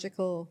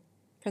Christological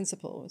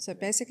principle. So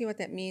basically what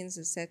that means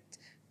is that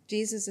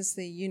Jesus is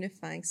the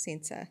unifying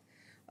center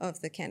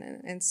of the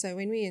canon. And so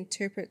when we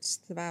interpret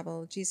the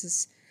Bible,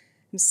 Jesus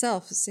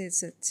himself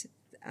says that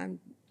I'm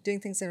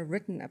doing things that are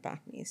written about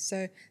me.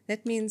 So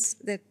that means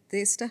that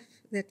there's stuff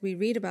that we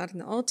read about in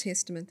the Old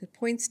Testament that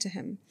points to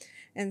him.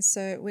 And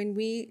so when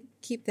we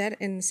keep that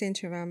in the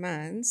center of our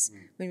minds,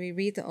 when we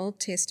read the Old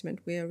Testament,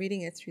 we are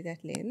reading it through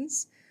that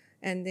lens.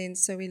 And then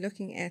so we're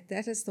looking at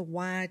that as the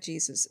why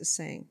Jesus is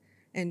saying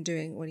and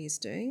doing what he's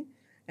doing.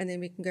 And then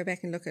we can go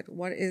back and look at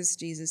what is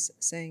Jesus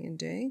saying and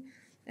doing.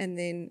 And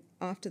then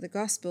after the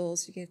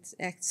Gospels, you get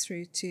Acts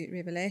through to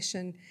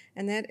Revelation.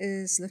 And that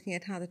is looking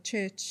at how the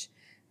church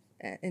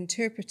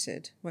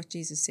interpreted what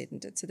Jesus said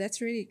and did. So that's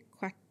really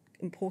quite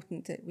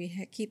important that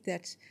we keep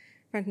that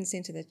front and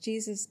center, that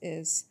Jesus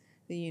is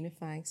the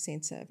unifying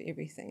center of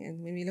everything.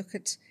 And when we look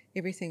at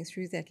everything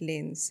through that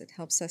lens, it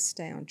helps us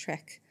stay on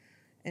track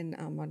in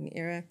our modern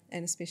era,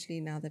 and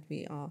especially now that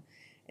we are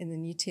in the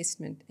New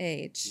Testament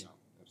age. Yeah,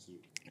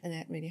 absolutely. And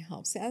that really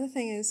helps. The other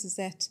thing is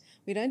that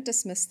we don't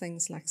dismiss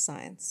things like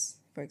science,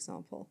 for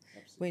example,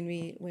 when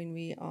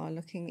we are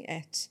looking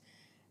at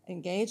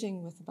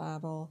engaging with the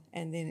Bible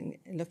and then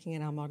looking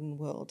at our modern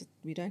world.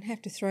 We don't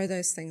have to throw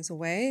those things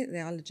away. They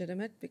are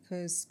legitimate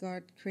because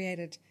God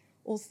created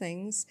all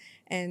things,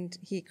 and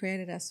he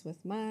created us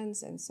with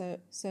minds, and so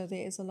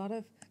there is a lot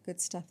of good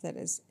stuff that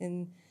is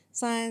in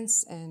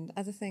science and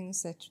other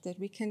things that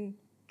we can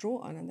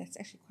draw on, and that's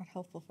actually quite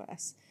helpful for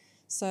us.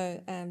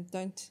 So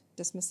don't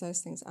dismiss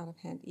those things out of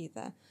hand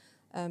either.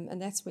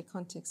 And that's where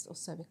context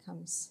also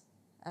becomes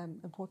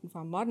important for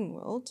our modern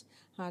world.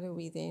 How do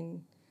we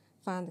then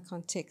find the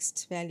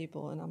context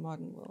valuable in our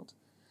modern world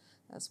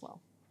as well?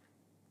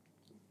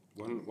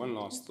 One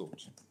last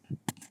thought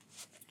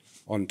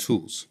on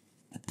tools.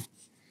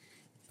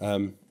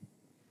 When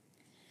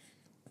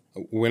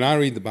I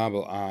read the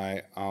Bible,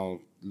 I'll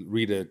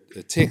read a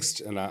text,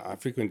 and I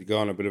frequently go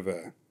on a bit of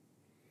a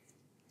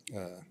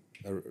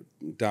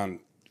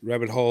down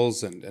rabbit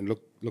holes and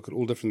look at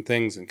all different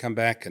things and come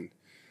back and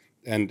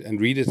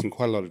read it in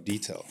quite a lot of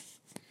detail.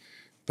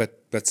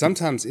 But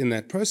sometimes in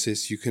that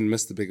process, you can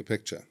miss the bigger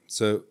picture.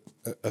 So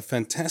a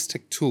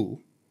fantastic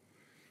tool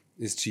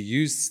is to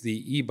use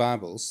the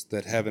e-Bibles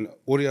that have an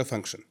audio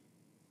function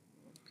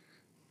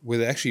where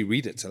they actually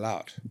read it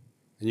aloud.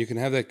 And you can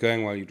have that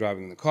going while you're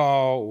driving the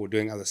car or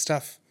doing other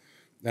stuff,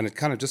 and it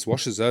kind of just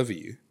washes over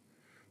you.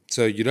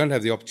 So you don't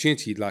have the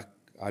opportunity, like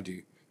I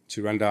do,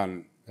 to run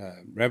down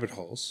rabbit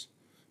holes,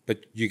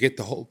 but you get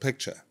the whole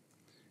picture.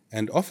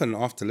 And often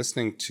after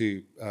listening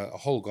to a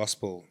whole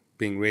gospel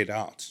being read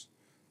out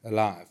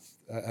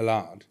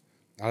aloud,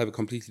 I'll have a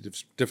completely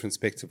different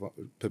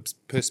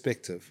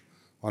perspective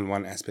on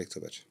one aspect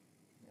of it.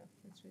 Yeah,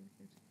 that's really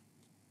good.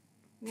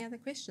 Any other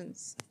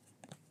questions?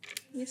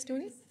 Yes,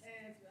 Tony?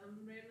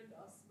 Raymond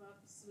asked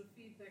about sort of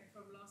feedback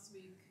from last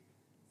week.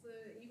 So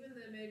even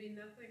though maybe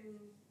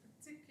nothing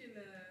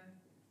particular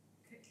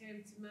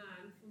came to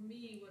mind, for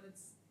me,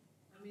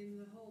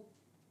 the whole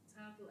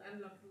title,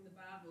 Unlocking the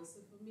Bible,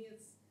 so for me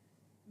it's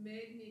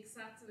made me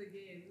excited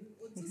again,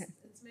 or just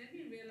it's made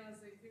me realize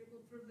the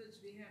incredible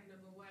privilege we have,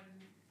 number one,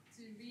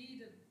 to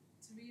read a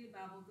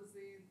Bible, because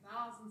there are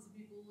thousands of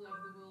people all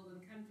over the world in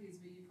countries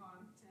where you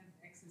can't have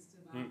access to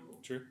a Bible.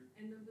 True.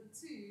 And number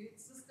two,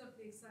 it's just got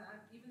me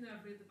excited, even though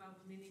I've read the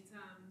Bible many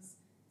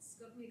times, it's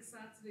got me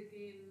excited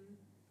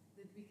again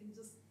that we can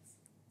just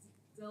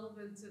delve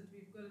into it.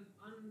 We've got it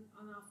on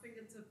our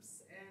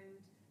fingertips, and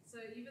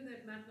so even though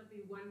it might not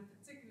be one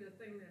particular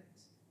thing that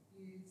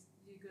you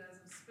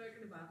guys have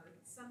spoken about,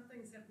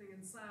 something's happening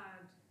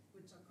inside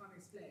which I can't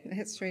explain.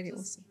 That's really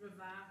just awesome.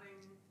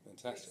 Reviving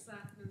Fantastic.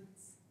 excitement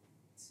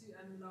to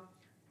unlock.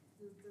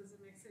 Does it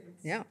make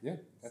sense? Yeah. Yeah,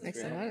 that's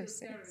Makes great. a lot of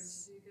Discouraged,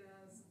 sense. you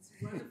guys. It's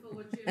wonderful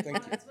what you're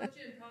imparting. It's what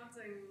you're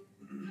imparting.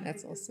 I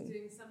That's think awesome. Is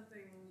doing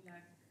something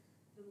like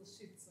little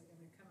shoots are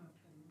going to come up.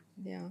 And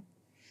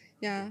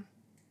Yeah.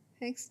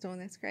 Thanks, Dawn.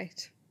 That's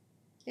great.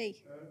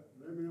 Hey.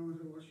 Raymond, I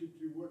want to ask you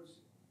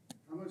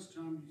how much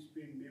time do you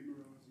spend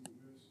memorizing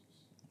verses?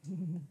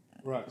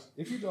 Right.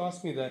 If you'd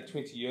asked me that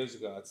 20 years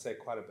ago, I'd say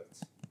quite a bit.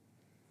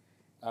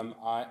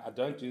 I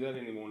don't do that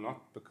anymore,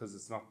 not because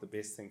it's not the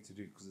best thing to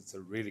do, because it's a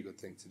really good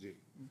thing to do,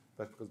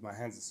 but because my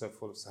hands are so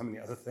full of so many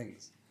other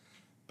things.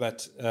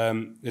 But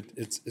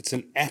it's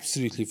an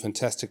absolutely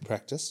fantastic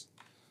practice.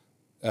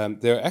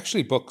 There are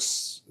actually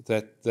books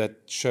that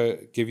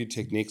give you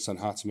techniques on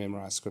how to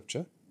memorize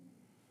scripture,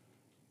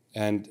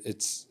 and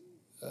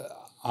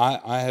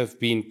I have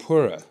been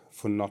poorer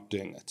for not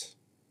doing it,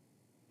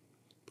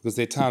 because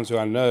there are times where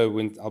I know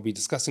when I'll be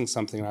discussing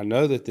something and I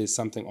know that there's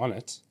something on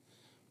it,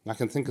 and I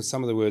can think of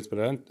some of the words, but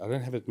I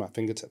don't have it at my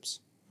fingertips.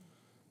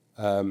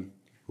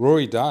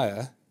 Rory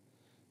Dyer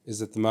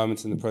is at the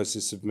moment in the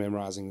process of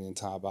memorizing the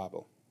entire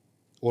Bible,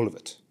 all of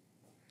it.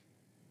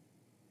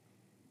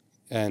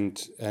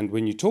 And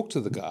when you talk to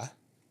the guy,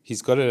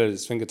 he's got it at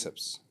his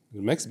fingertips.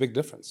 It makes a big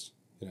difference,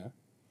 you know.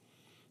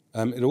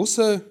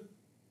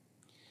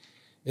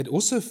 It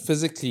also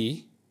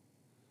physically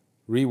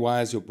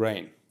rewires your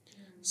brain.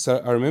 So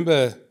I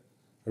remember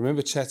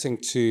chatting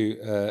to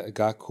a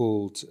guy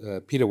called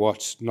Peter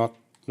Watt, not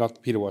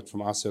Peter Watt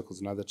from our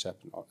circles, another chap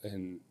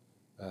in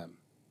a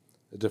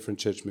different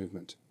church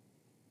movement.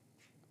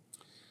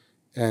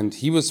 And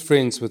he was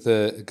friends with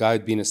a guy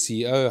who'd been a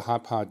CEO, a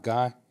high-powered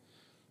guy,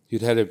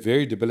 who'd had a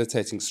very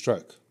debilitating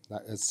stroke,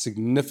 like a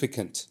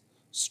significant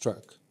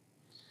stroke.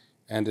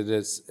 And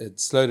it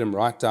slowed him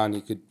right down.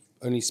 He could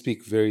only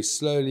speak very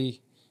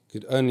slowly,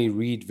 could only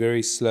read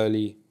very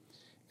slowly,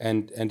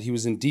 and he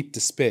was in deep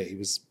despair. He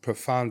was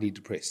profoundly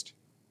depressed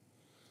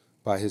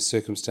by his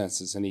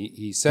circumstances. And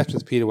he sat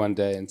with Peter one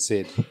day and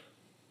said,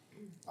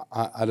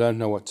 I don't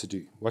know what to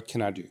do. What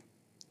can I do?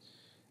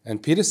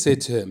 And Peter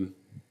said to him,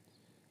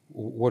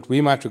 what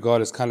we might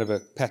regard as kind of a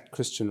pat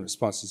Christian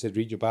response. He said,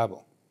 read your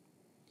Bible.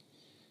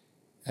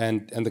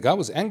 And the guy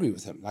was angry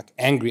with him, like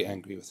angry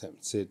with him.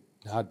 He said,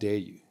 how dare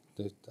you?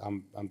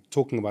 I'm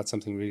talking about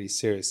something really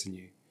serious and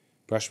you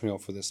brush me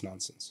off with this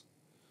nonsense.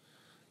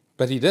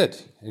 But he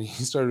did, and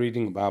he started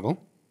reading the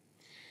Bible.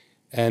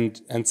 And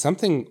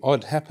something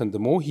odd happened. The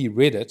more he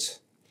read it,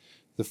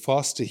 the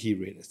faster he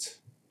read it.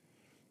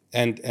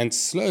 And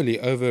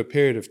slowly, over a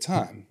period of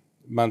time,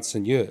 months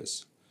and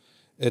years,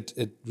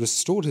 it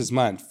restored his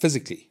mind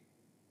physically.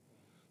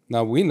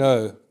 Now, we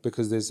know,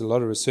 because there's a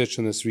lot of research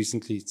on this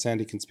recently,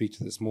 Sandy can speak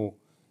to this more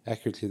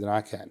accurately than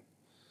I can,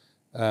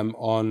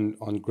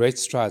 on great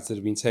strides that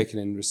have been taken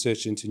in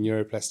research into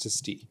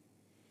neuroplasticity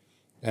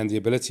and the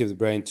ability of the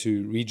brain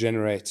to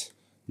regenerate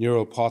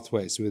neural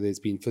pathways where there's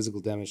been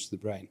physical damage to the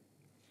brain.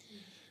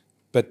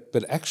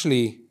 But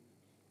actually,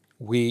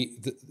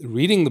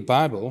 reading the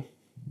Bible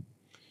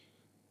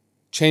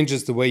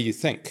changes the way you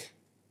think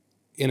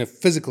in a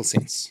physical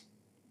sense.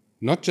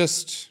 Not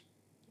just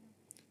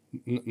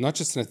in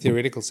a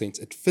theoretical sense.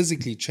 It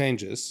physically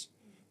changes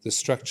the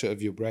structure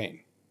of your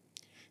brain.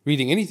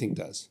 Reading anything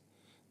does,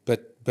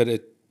 but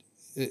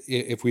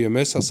if we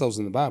immerse ourselves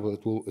in the Bible,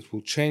 it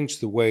will change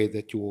the way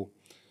that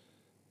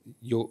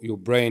your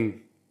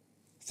brain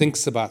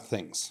thinks about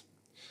things.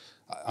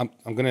 I'm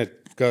going to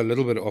go a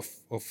little bit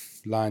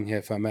off line here,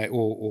 if I may,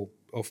 or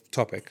off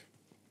topic.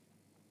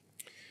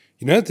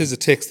 You know, there's a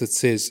text that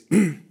says,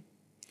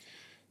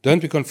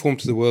 don't be conformed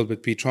to the world,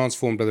 but be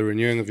transformed by the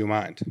renewing of your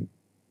mind.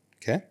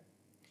 Okay?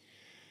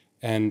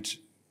 And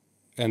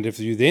if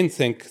you then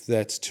think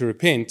that to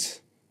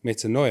repent,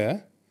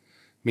 metanoia,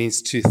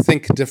 means to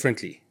think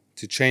differently,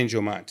 to change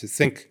your mind, to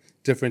think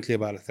differently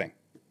about a thing.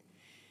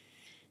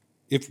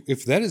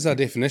 If that is our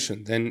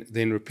definition,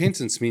 then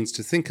repentance means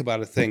to think about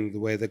a thing the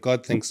way that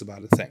God thinks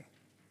about a thing.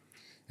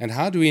 And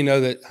how do we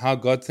know that how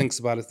God thinks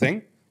about a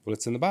thing? Well,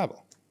 it's in the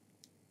Bible.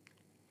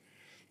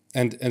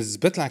 And it's a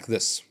bit like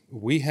this.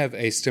 We have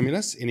a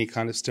stimulus, any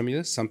kind of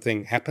stimulus,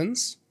 something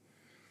happens,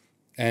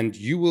 and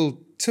you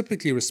will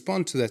typically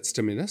respond to that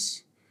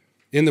stimulus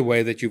in the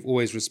way that you've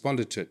always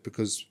responded to it,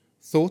 because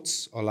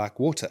thoughts are like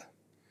water.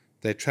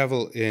 They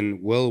travel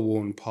in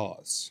well-worn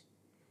paths,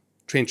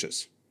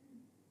 trenches,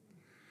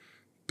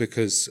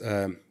 because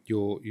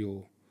your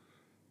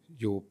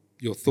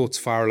thoughts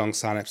fire along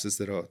synapses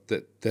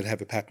that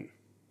have a pattern.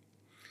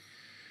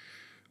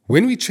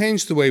 When we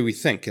change the way we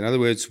think, in other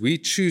words, we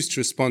choose to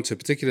respond to a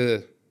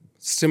particular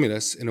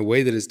stimulus in a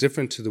way that is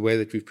different to the way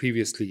that we've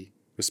previously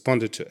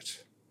responded to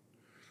it.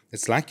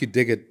 It's like you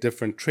dig a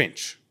different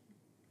trench.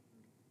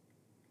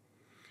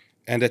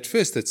 And at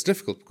first, that's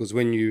difficult, because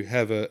when you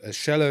have a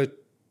shallow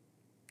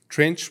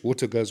trench,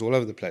 water goes all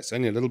over the place.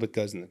 Only a little bit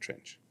goes in the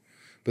trench.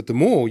 But the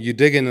more you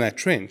dig in that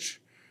trench,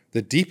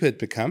 the deeper it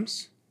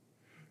becomes,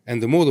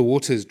 and the more the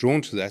water is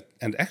drawn to that,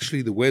 and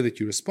actually the way that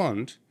you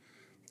respond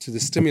to the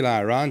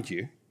stimuli around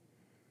you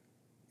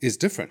is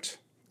different.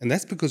 And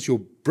that's because your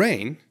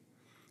brain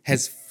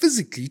has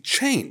physically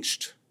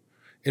changed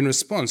in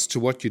response to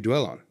what you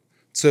dwell on.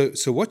 So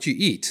what you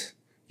eat,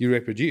 you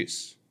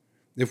reproduce.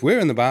 If we're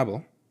in the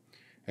Bible,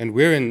 and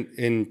we're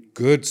in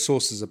good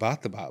sources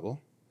about the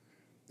Bible,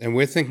 and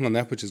we're thinking on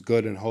that which is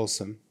good and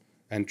wholesome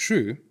and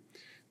true,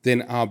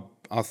 then our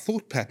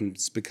thought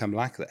patterns become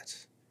like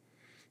that.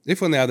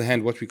 If, on the other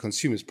hand, what we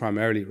consume is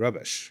primarily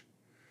rubbish,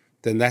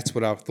 then that's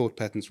what our thought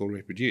patterns will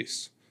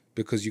reproduce,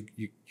 because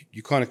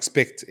you can't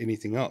expect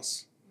anything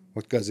else.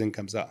 What goes in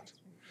comes out.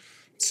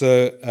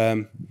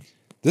 So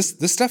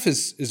this stuff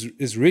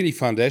is really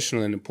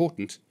foundational and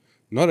important,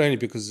 not only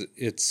because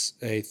it's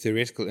a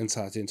theoretical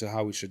insight into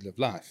how we should live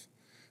life,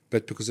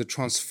 but because it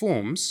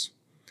transforms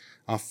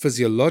our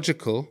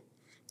physiological,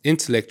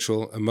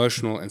 intellectual,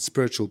 emotional, and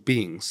spiritual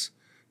beings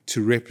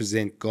to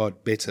represent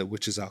God better,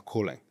 which is our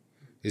calling,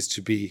 is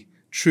to be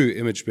true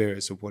image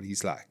bearers of what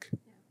He's like.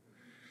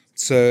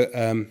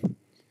 So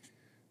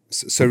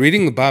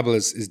reading the Bible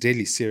is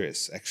deadly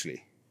serious,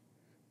 actually,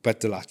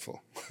 but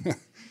delightful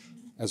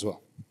as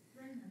well.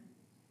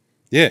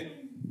 Yeah. Can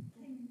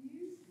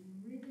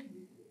you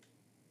readily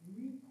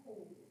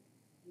recall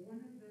one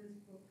of those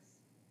books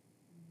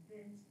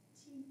that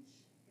teach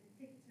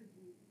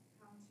effectively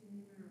how to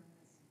memorize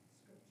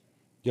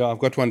Yeah, I've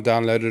got one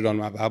downloaded on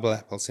my Bible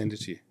app. I'll send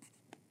it to you.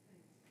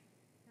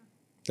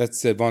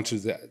 That's the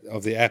advantage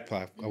of the app.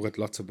 I've got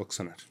lots of books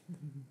on it.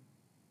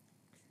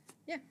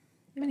 Yeah,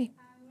 Emily.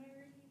 What I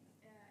really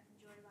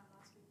enjoyed about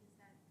last week is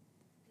that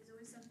there's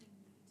always something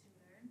new to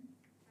learn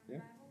from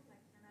the Bible.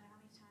 Like no matter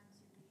how many times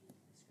you read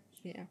the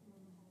scripture Yeah.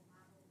 or the whole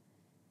Bible,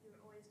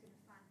 you're always going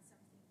to find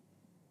something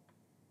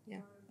new.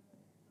 Yeah. More the more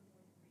you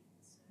read.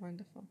 So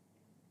Wonderful.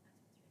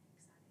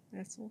 that's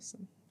what's That's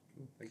awesome.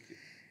 really exciting. Thank you.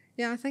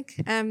 Yeah, I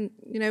think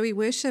we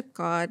worship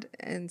God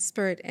in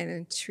spirit and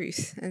in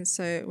truth, and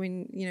so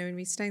when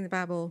we're studying the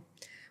Bible,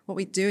 what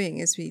we're doing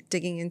is we're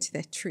digging into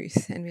that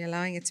truth and we're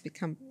allowing it to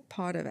become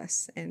part of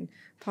us and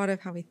part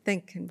of how we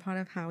think and part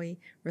of how we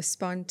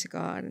respond to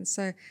God, and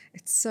so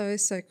it's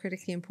so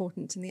critically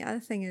important. And the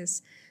other thing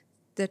is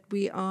that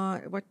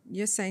what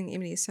you're saying,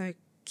 Emily, is so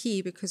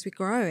key because we're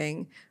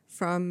growing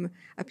from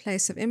a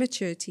place of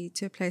immaturity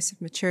to a place of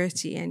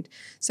maturity. And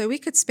so we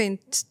could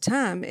spend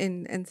time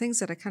in things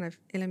that are kind of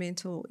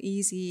elemental,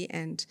 easy,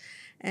 and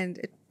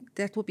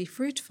that will be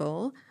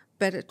fruitful,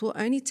 but it will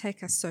only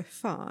take us so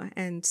far.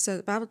 And so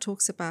the Bible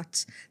talks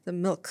about the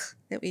milk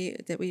that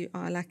we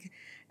are like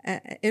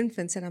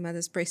infants at our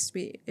mother's breast.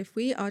 If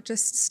we are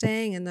just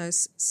staying in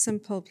those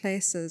simple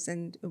places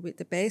and with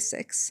the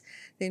basics,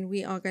 then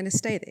we are going to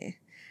stay there.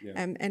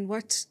 Yeah. And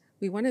what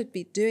we want to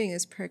be doing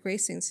is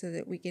progressing so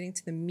that we're getting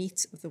to the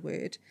meat of the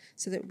word,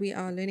 so that we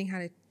are learning how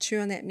to chew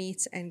on that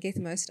meat and get the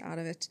most out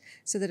of it,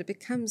 so that it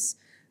becomes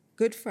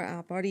good for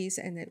our bodies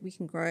and that we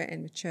can grow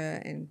and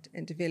mature and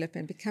develop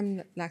and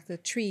become like the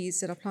trees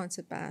that are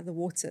planted by the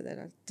water that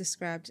are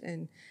described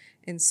in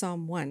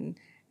Psalm 1.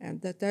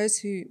 That those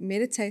who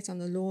meditate on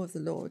the law of the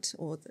Lord,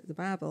 or the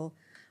Bible,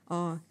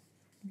 are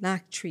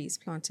like trees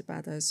planted by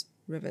those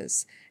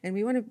rivers. And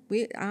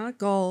our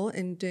goal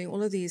in doing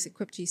all of these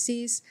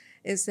EquippedGCs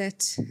is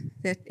that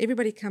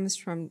everybody come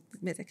from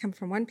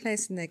one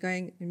place and they're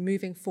going and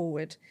moving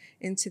forward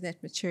into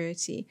that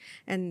maturity,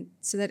 and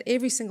so that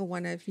every single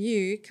one of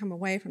you come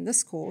away from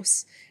this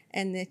course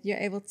and that you're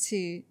able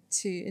to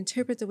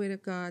interpret the Word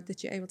of God,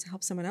 that you're able to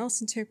help someone else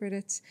interpret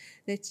it,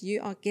 that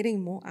you are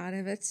getting more out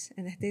of it,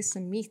 and that there's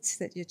some meat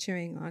that you're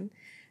chewing on,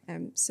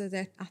 so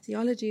that our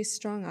theology is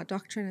strong, our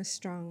doctrine is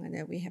strong, and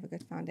that we have a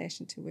good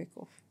foundation to work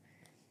off.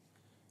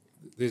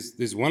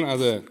 There's one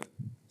other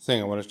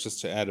thing I wanted just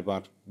to add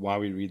about why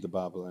we read the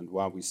Bible and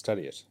why we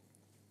study it.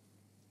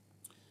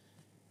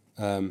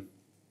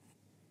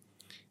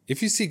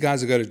 If you see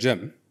guys who go to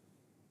gym,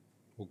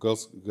 or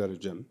girls who go to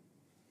gym,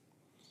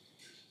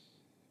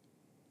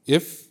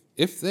 if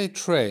they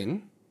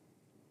train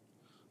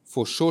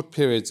for short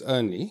periods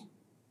only,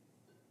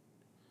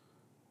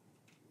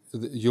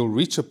 you'll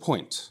reach a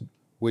point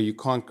where you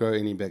can't grow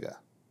any bigger.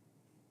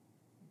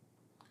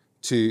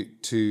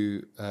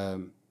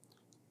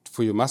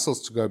 For your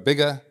muscles to go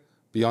bigger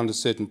beyond a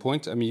certain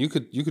point, I mean, you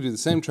could do the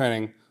same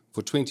training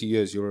for 20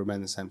 years, you'll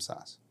remain the same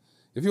size.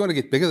 If you want to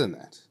get bigger than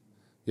that,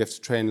 you have to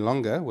train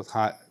longer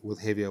with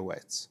heavier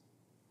weights.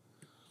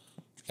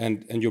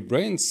 And your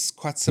brain's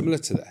quite similar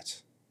to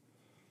that.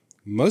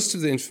 Most of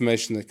the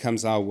information that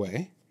comes our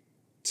way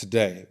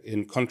today,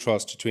 in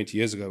contrast to 20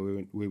 years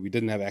ago where we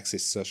didn't have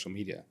access to social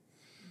media,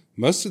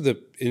 most of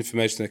the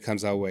information that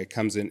comes our way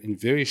comes in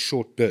very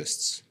short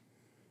bursts,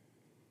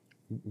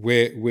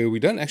 where we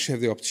don't actually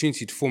have the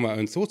opportunity to form our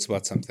own thoughts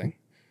about something.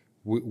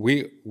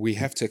 We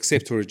have to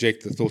accept or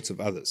reject the thoughts of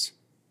others.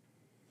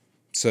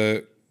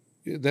 So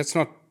that's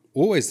not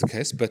always the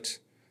case, but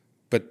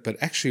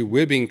actually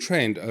we're being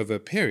trained over a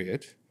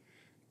period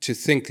to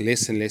think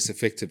less and less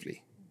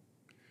effectively,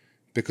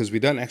 because we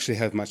don't actually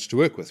have much to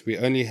work with. We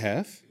only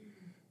have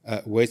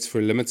weights for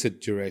a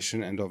limited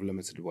duration and of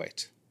limited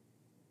weight.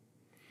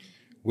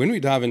 When we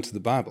dive into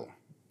the Bible,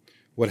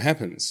 what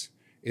happens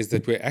is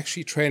that we're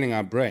actually training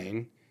our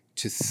brain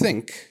to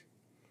think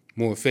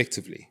more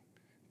effectively,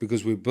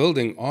 because we're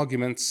building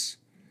arguments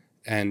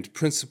and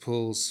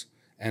principles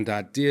and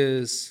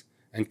ideas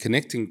and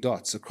connecting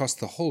dots across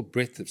the whole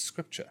breadth of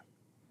Scripture.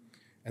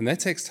 And that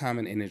takes time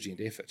and energy and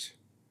effort.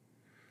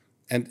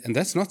 And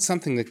that's not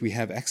something that we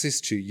have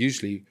access to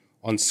usually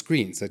on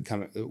screens that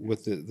come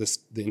with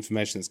the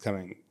information that's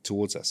coming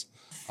towards us.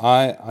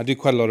 I do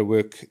quite a lot of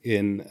work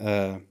in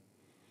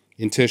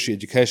tertiary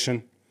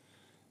education,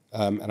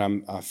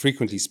 and I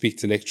frequently speak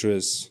to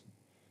lecturers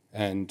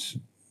and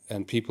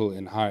people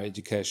in higher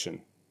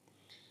education.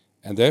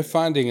 And they're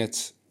finding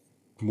it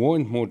more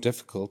and more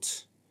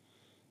difficult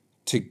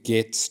to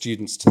get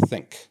students to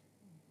think,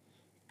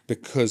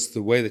 because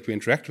the way that we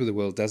interact with the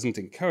world doesn't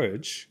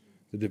encourage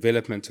the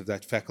development of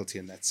that faculty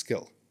and that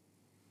skill.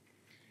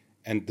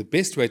 And the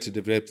best way to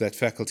develop that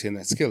faculty and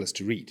that skill is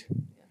to read.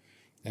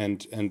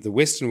 And the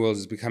Western world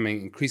is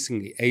becoming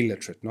increasingly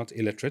illiterate, not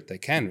illiterate. They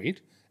can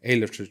read.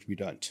 Illiterate, we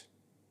don't.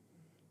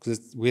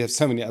 Because we have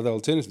so many other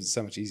alternatives, it's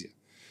so much easier.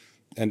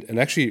 And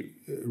actually,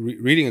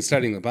 reading and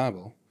studying the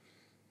Bible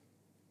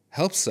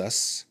helps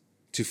us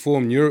to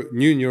form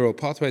new neural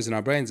pathways in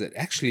our brains that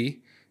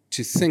actually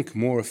to think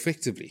more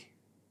effectively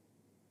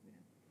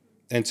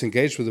and to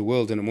engage with the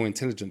world in a more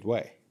intelligent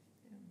way.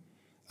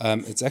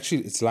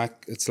 It's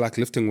like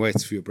lifting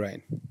weights for your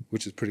brain,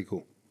 which is pretty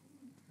cool.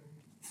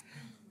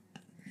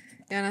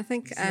 Yeah, and I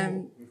think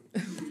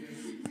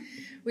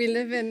we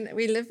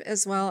live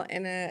as well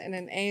in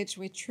an age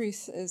where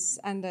truth is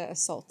under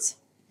assault,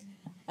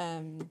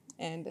 and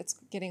it's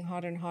getting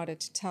harder and harder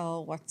to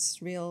tell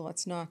what's real,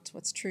 what's not,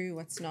 what's true,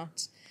 what's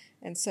not.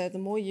 And so the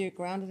more you're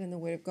grounded in the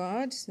Word of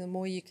God, the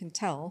more you can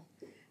tell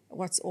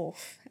what's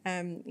off.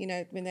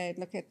 When they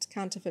look at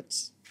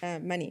counterfeit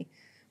money,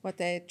 what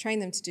they train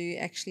them to do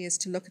actually is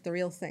to look at the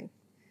real thing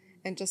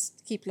and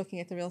just keep looking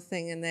at the real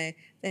thing, and they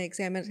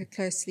examine it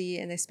closely,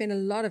 and they spend a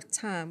lot of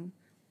time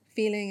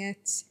feeling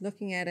it,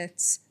 looking at it,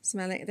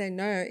 smelling it. They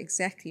know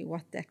exactly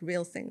what that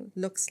real thing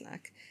looks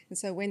like. And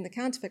so when the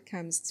counterfeit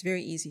comes, it's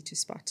very easy to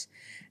spot.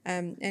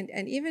 And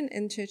even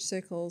in church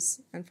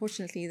circles,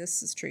 unfortunately,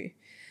 this is true.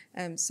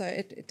 So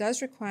it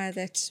does require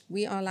that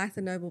we are like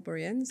the noble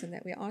Bereans and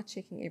that we are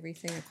checking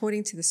everything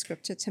according to the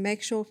scripture to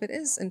make sure if it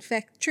is in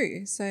fact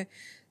true. So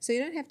you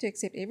don't have to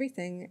accept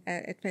everything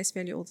at face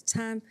value all the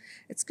time.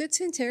 It's good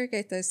to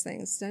interrogate those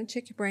things. Don't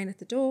check your brain at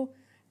the door.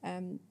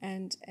 And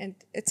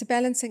it's a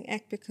balancing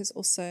act because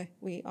also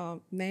we are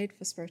made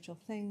for spiritual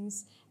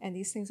things and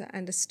these things are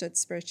understood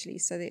spiritually.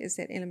 So there is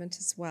that element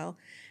as well.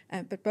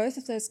 But both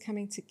of those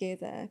coming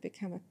together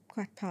become a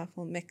quite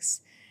powerful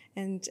mix.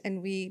 And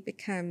we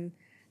become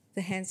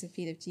the hands and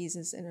feet of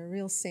Jesus in a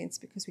real sense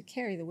because we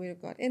carry the Word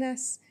of God in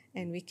us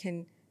and we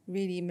can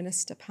really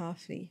minister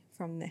powerfully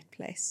from that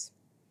place.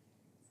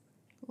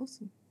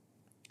 Awesome.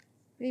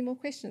 Any more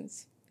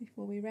questions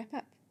before we wrap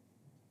up?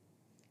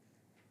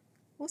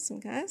 Awesome,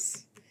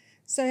 guys.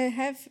 So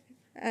have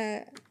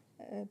a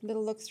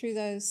little look through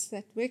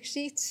that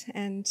worksheet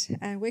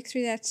and work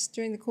through that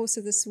during the course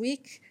of this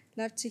week.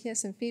 Love to hear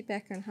some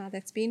feedback on how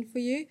that's been for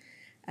you.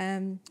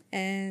 And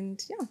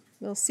yeah,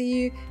 we'll see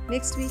you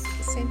next week at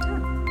the same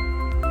time.